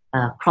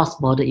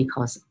cross-border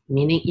e-commerce,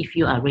 meaning if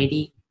you are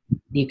ready,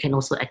 you can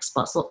also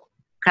export. So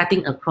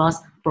cutting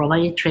across,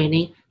 providing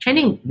training.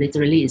 Training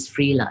literally is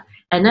free lah.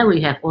 And then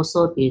we have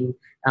also been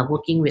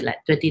working with like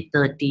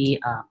 20-30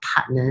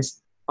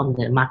 partners from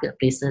the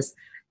marketplaces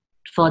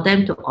for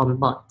them to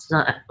onboard.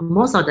 So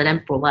most of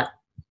them provide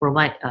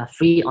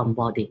free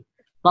onboarding.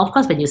 But of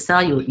course, when you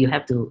sell, you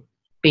have to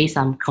pay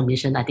some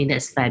commission. I think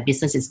that's fair.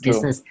 Business is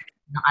business.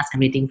 Not ask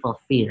everything for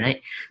free,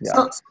 right? Yeah.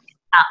 So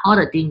all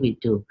the things we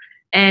do.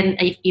 And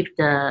if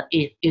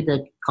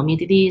the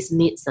communities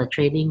needs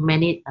training,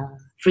 many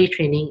free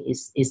training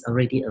is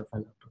already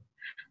available.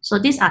 So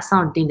these are some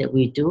of the things that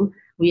we do.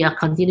 We are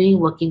continuing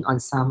working on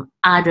some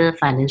other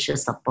financial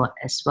support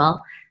as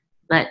well.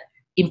 But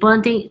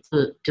important thing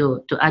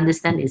to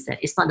understand is that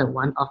it's not the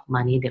one-off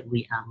money that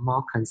we are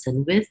more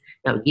concerned with.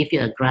 That will give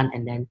you a grant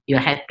and then you're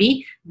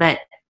happy. But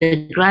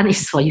the grant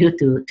is for you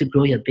to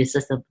grow your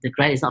business. The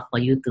grant is not for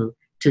you to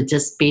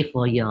just pay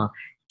for your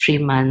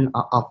 3-month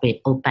or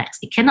pay OPEX.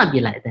 It cannot be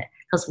like that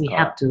because we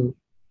have to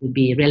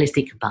be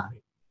realistic about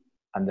it.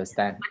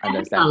 Understand. A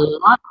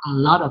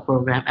lot of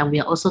program, and we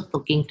are also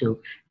talking to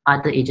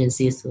other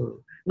agencies.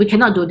 So we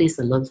cannot do this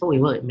alone. So we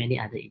work with many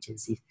other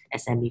agencies,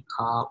 SME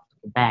Corp,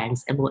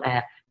 banks,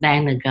 MOF,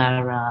 Bank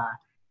Negara,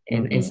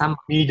 and some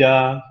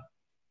MIDA,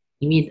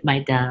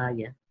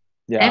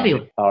 yeah.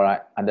 Everyone. All right,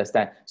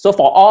 understand. So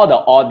for all the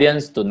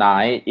audience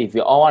tonight, if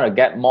you all want to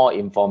get more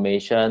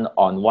information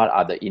on what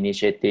are the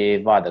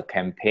initiatives, what are the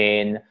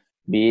campaign,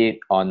 be it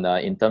on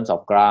in terms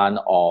of grant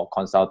or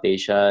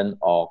consultation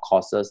or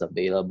courses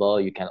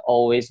available, you can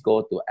always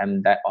go to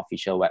MDEC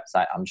official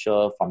website. I'm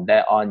sure from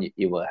there on,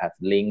 you will have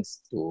links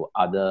to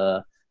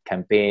other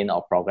campaign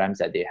or programs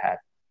that they have.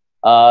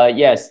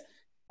 Yes.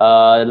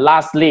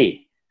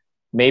 Lastly,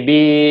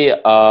 maybe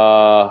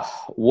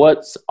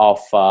words of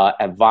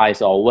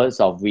advice or words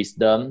of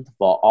wisdom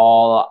for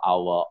all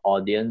our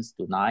audience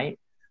tonight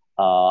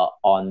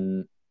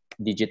on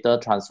digital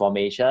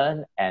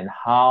transformation and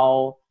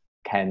how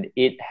can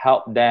it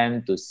help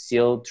them to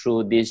sail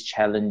through this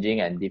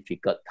challenging and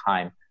difficult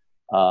time.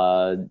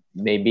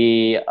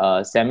 Maybe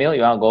Samuel,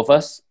 you want to go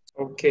first?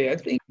 Okay, I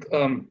think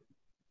from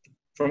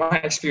my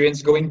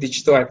experience going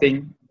digital, I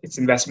think it's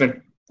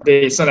investment.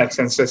 It's not like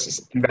census, it's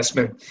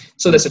investment.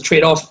 So there's a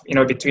trade-off,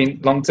 between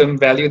long-term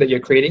value that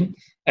you're creating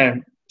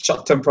and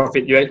short-term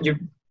profit. You have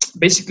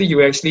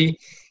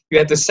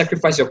to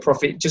sacrifice your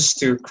profit just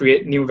to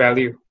create new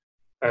value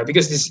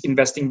because this is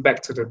investing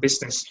back to the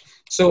business.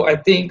 So I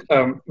think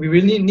we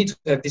really need to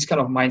have this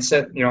kind of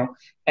mindset,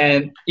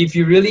 and if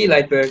you really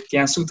like the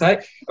Kiasu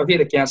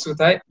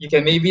type, you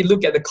can maybe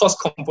look at the cost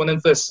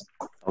component first.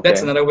 Okay.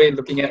 That's another way of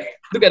look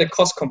at the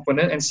cost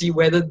component and see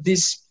whether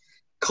this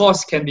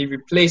cost can be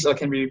replaced or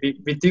can be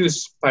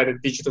reduced by the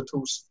digital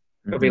tools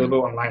available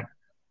online.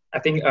 I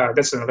think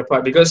that's another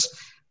part because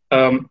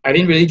I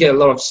didn't really get a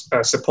lot of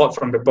support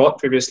from the board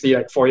previously,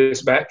 like 4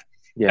 years back.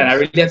 Yes. And I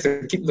really have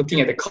to keep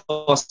looking at the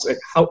costs. Like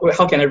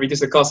how can I reduce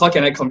the cost? How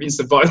can I convince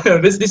the board?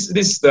 this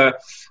is the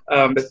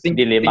things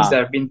that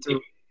I've been through.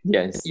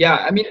 Yes. Yeah,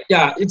 I mean,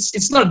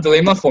 it's not a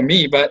dilemma for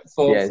me, but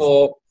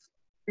for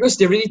because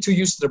they're really too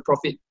used to the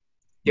profit.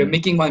 You're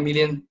making 1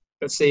 million,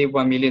 let's say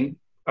 1 million,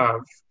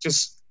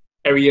 just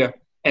every year,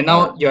 and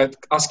now you're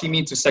asking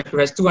me to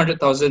sacrifice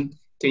 200,000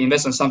 to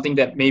invest on something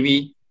that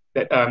maybe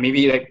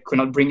could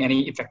not bring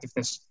any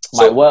effectiveness.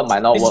 Might work,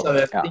 might not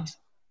work.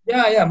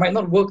 Might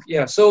not work.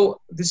 Yeah,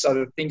 so these are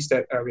the things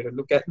that we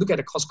look at. Look at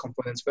the cost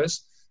components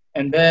first,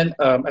 and then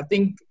I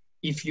think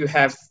if you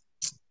have,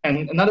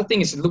 and another thing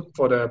is look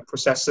for the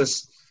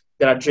processes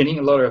that are draining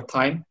a lot of your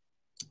time,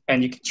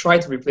 and you can try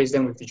to replace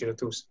them with digital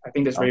tools. I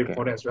think that's very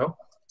important as well,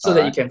 so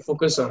that you can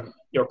focus on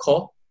your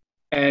core.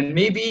 And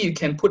maybe you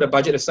can put a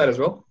budget aside as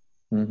well.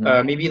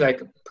 Maybe like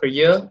per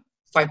year,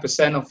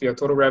 5% of your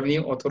total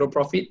revenue or total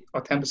profit,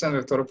 or 10% of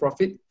your total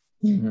profit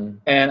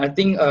And I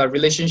think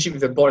relationship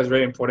with the board is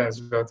very important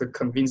as well, to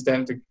convince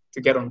them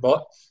to get on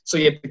board. So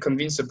you have to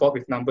convince the board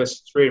with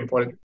numbers. It's very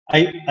important.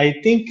 I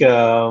think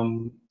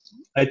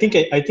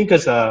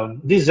as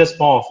this is just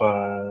more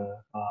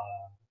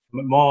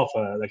of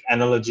a like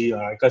analogy,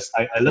 because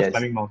I love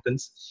climbing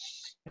mountains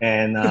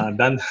and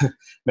done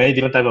many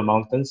different type of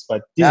mountains.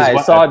 But this is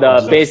what I saw I've the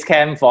observed. base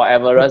camp for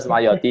Everest,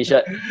 your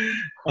T-shirt.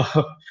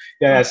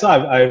 So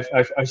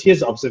I've here's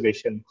the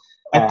observation.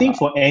 I think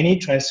for any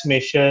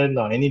transformation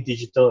or any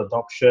digital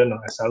adoption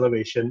or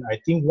acceleration, I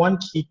think one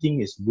key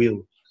thing is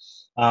will.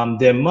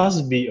 There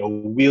must be a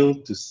will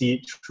to see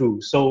it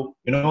through. So,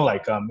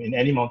 like in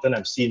any mountain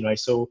I've seen, right?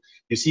 So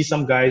you see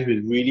some guys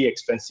with really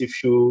expensive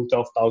shoe,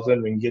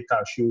 12,000 ringgit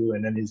type shoe,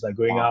 and then he's like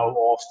going out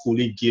all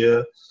fully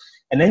gear.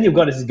 And then you've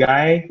got this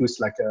guy who's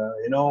like,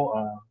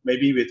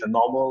 maybe with a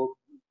normal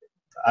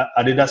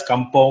Adidas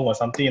Kampong or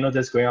something,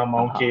 just going out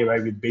Mount K,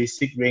 right, with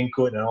basic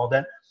raincoat and all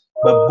that.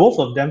 But both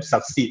of them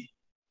succeed.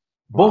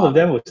 Both of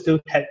them will still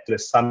head to the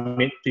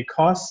summit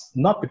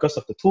not because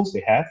of the tools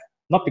they have,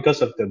 not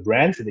because of the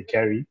brands that they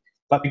carry,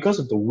 but because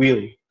of the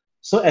will.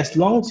 So as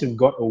long as you've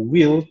got a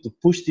will to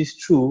push this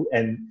through,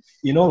 and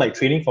like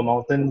training for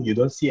mountain, you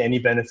don't see any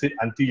benefit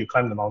until you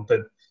climb the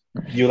mountain.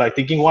 You're like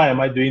thinking, why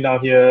am I doing down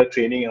here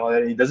training and all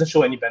that? It doesn't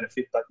show any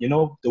benefit, but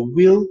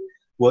the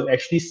will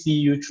actually see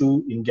you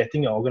through in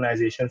getting your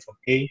organization from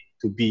A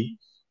to B,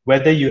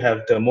 whether you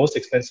have the most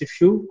expensive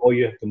shoe or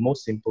you have the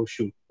most simple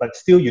shoe, but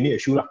still you need a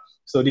shoe.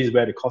 So this is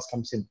where the cost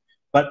comes in.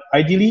 But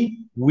ideally,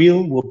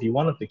 will be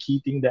one of the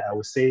key things that I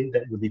would say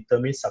that will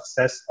determine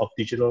success of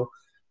digital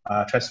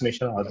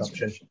transformation or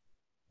adoption.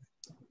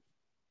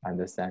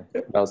 Understand.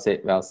 Well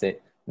said. Well said.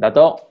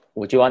 Dato,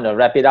 would you want to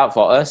wrap it up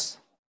for us?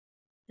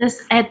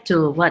 Just add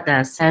to what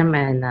Sam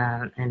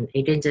and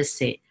Adrian just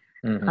said.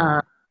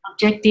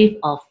 Objective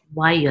of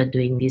why you're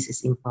doing this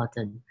is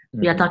important.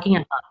 We are talking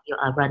about you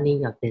are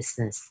running your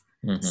business.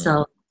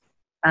 So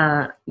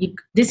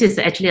this is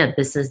actually a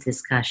business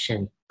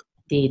discussion.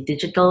 The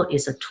digital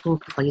is a tool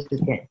for you to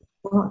get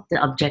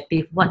the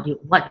objective, what you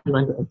want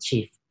to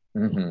achieve.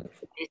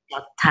 It's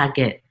your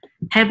target.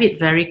 Have it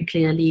very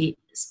clearly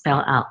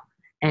spelled out,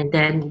 and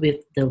then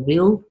with the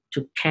will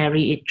to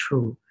carry it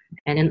through.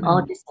 And then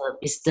all this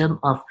wisdom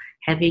of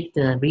having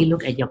to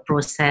relook at your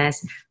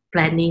process,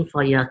 planning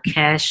for your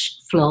cash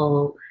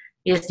flow.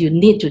 Yes, you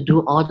need to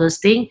do all those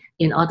things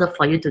in order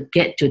for you to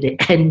get to the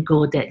end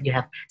goal that you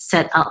have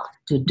set out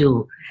to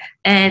do.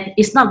 And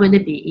it's not going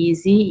to be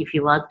easy if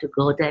you want to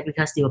go there,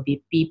 because there will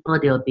be people,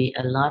 there will be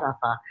a lot of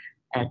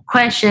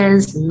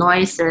questions,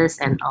 noises,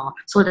 and all.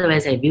 So there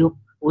is a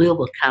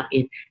will come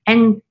in.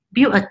 And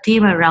build a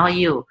team around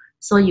you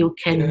so you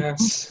can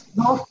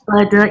go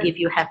further if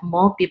you have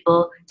more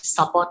people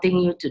supporting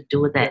you to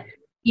do that.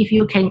 If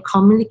you can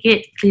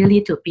communicate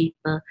clearly to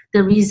people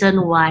the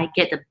reason why,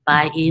 get the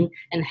buy-in,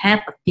 and have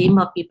a team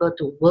of people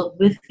to work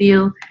with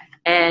you,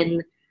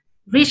 and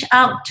reach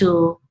out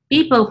to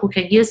people who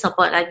can give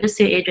support. Like you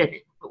say,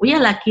 Adrian, we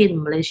are lucky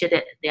in Malaysia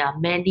that there are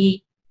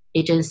many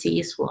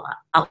agencies who are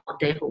out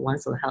there who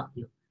want to help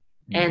you.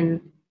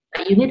 And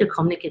you need to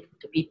communicate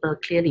to people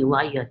clearly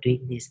why you are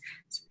doing this.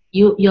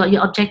 Your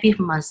objective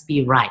must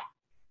be right.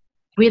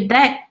 With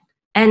that,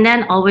 and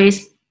then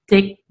always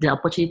take the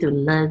opportunity to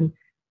learn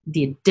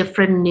the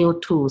different new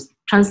tools.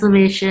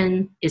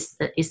 Transformation is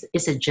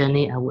a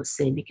journey, I would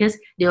say, because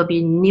there will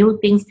be new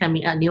things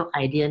coming out, new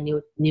idea,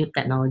 new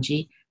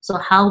technology. So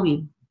how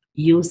we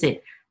use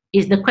it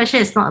is the question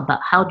is not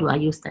about how do I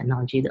use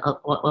technology.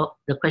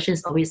 The question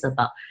is always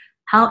about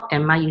how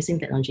am I using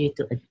technology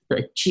to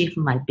achieve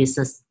my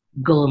business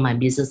goal, my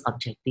business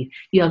objective.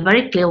 You are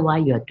very clear why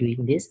you are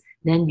doing this,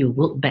 then you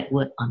work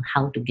backward on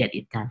how to get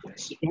it done.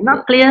 If you're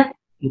not clear,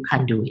 you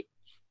can't do it.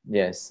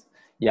 Yes.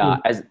 Yeah.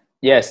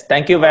 Yes,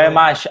 thank you very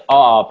much,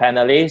 all our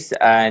panelists.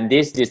 And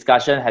this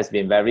discussion has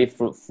been very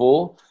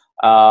fruitful.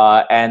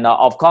 And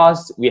of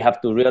course, we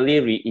have to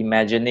really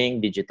reimagining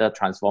digital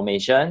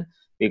transformation,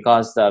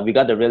 because we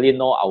got to really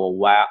know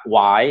our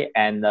why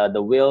and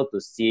the will to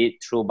see it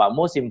through. But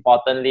most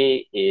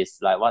importantly is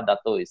like what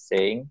Dato is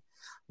saying,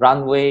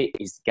 runway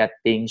is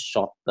getting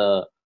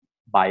shorter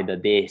by the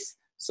days.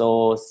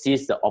 So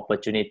seize the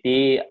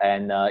opportunity,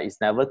 and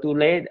it's never too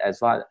late, as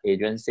what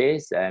Adrian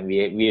says. And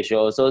we should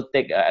also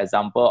take an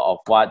example of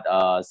what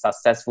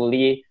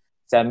successfully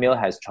Samuel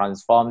has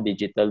transformed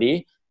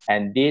digitally.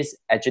 And this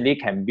actually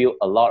can build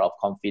a lot of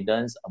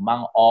confidence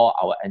among all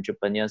our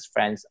entrepreneurs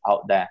friends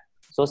out there.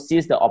 So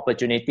seize the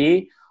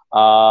opportunity,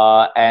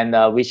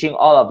 and wishing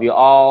all of you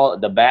all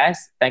the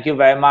best. Thank you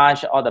very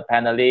much, all the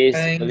panelists.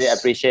 Thanks. Really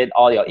appreciate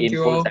all your Thank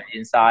you inputs all. and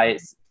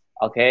insights.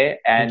 Okay,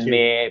 and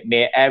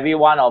may every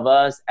one of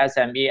us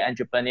SME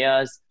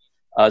entrepreneurs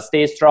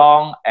stay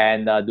strong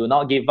and do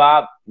not give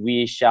up.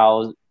 We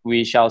shall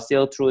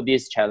sail through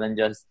these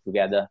challenges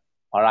together.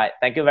 All right,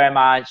 thank you very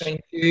much. Thank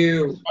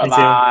you. Bye-bye.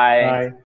 Bye.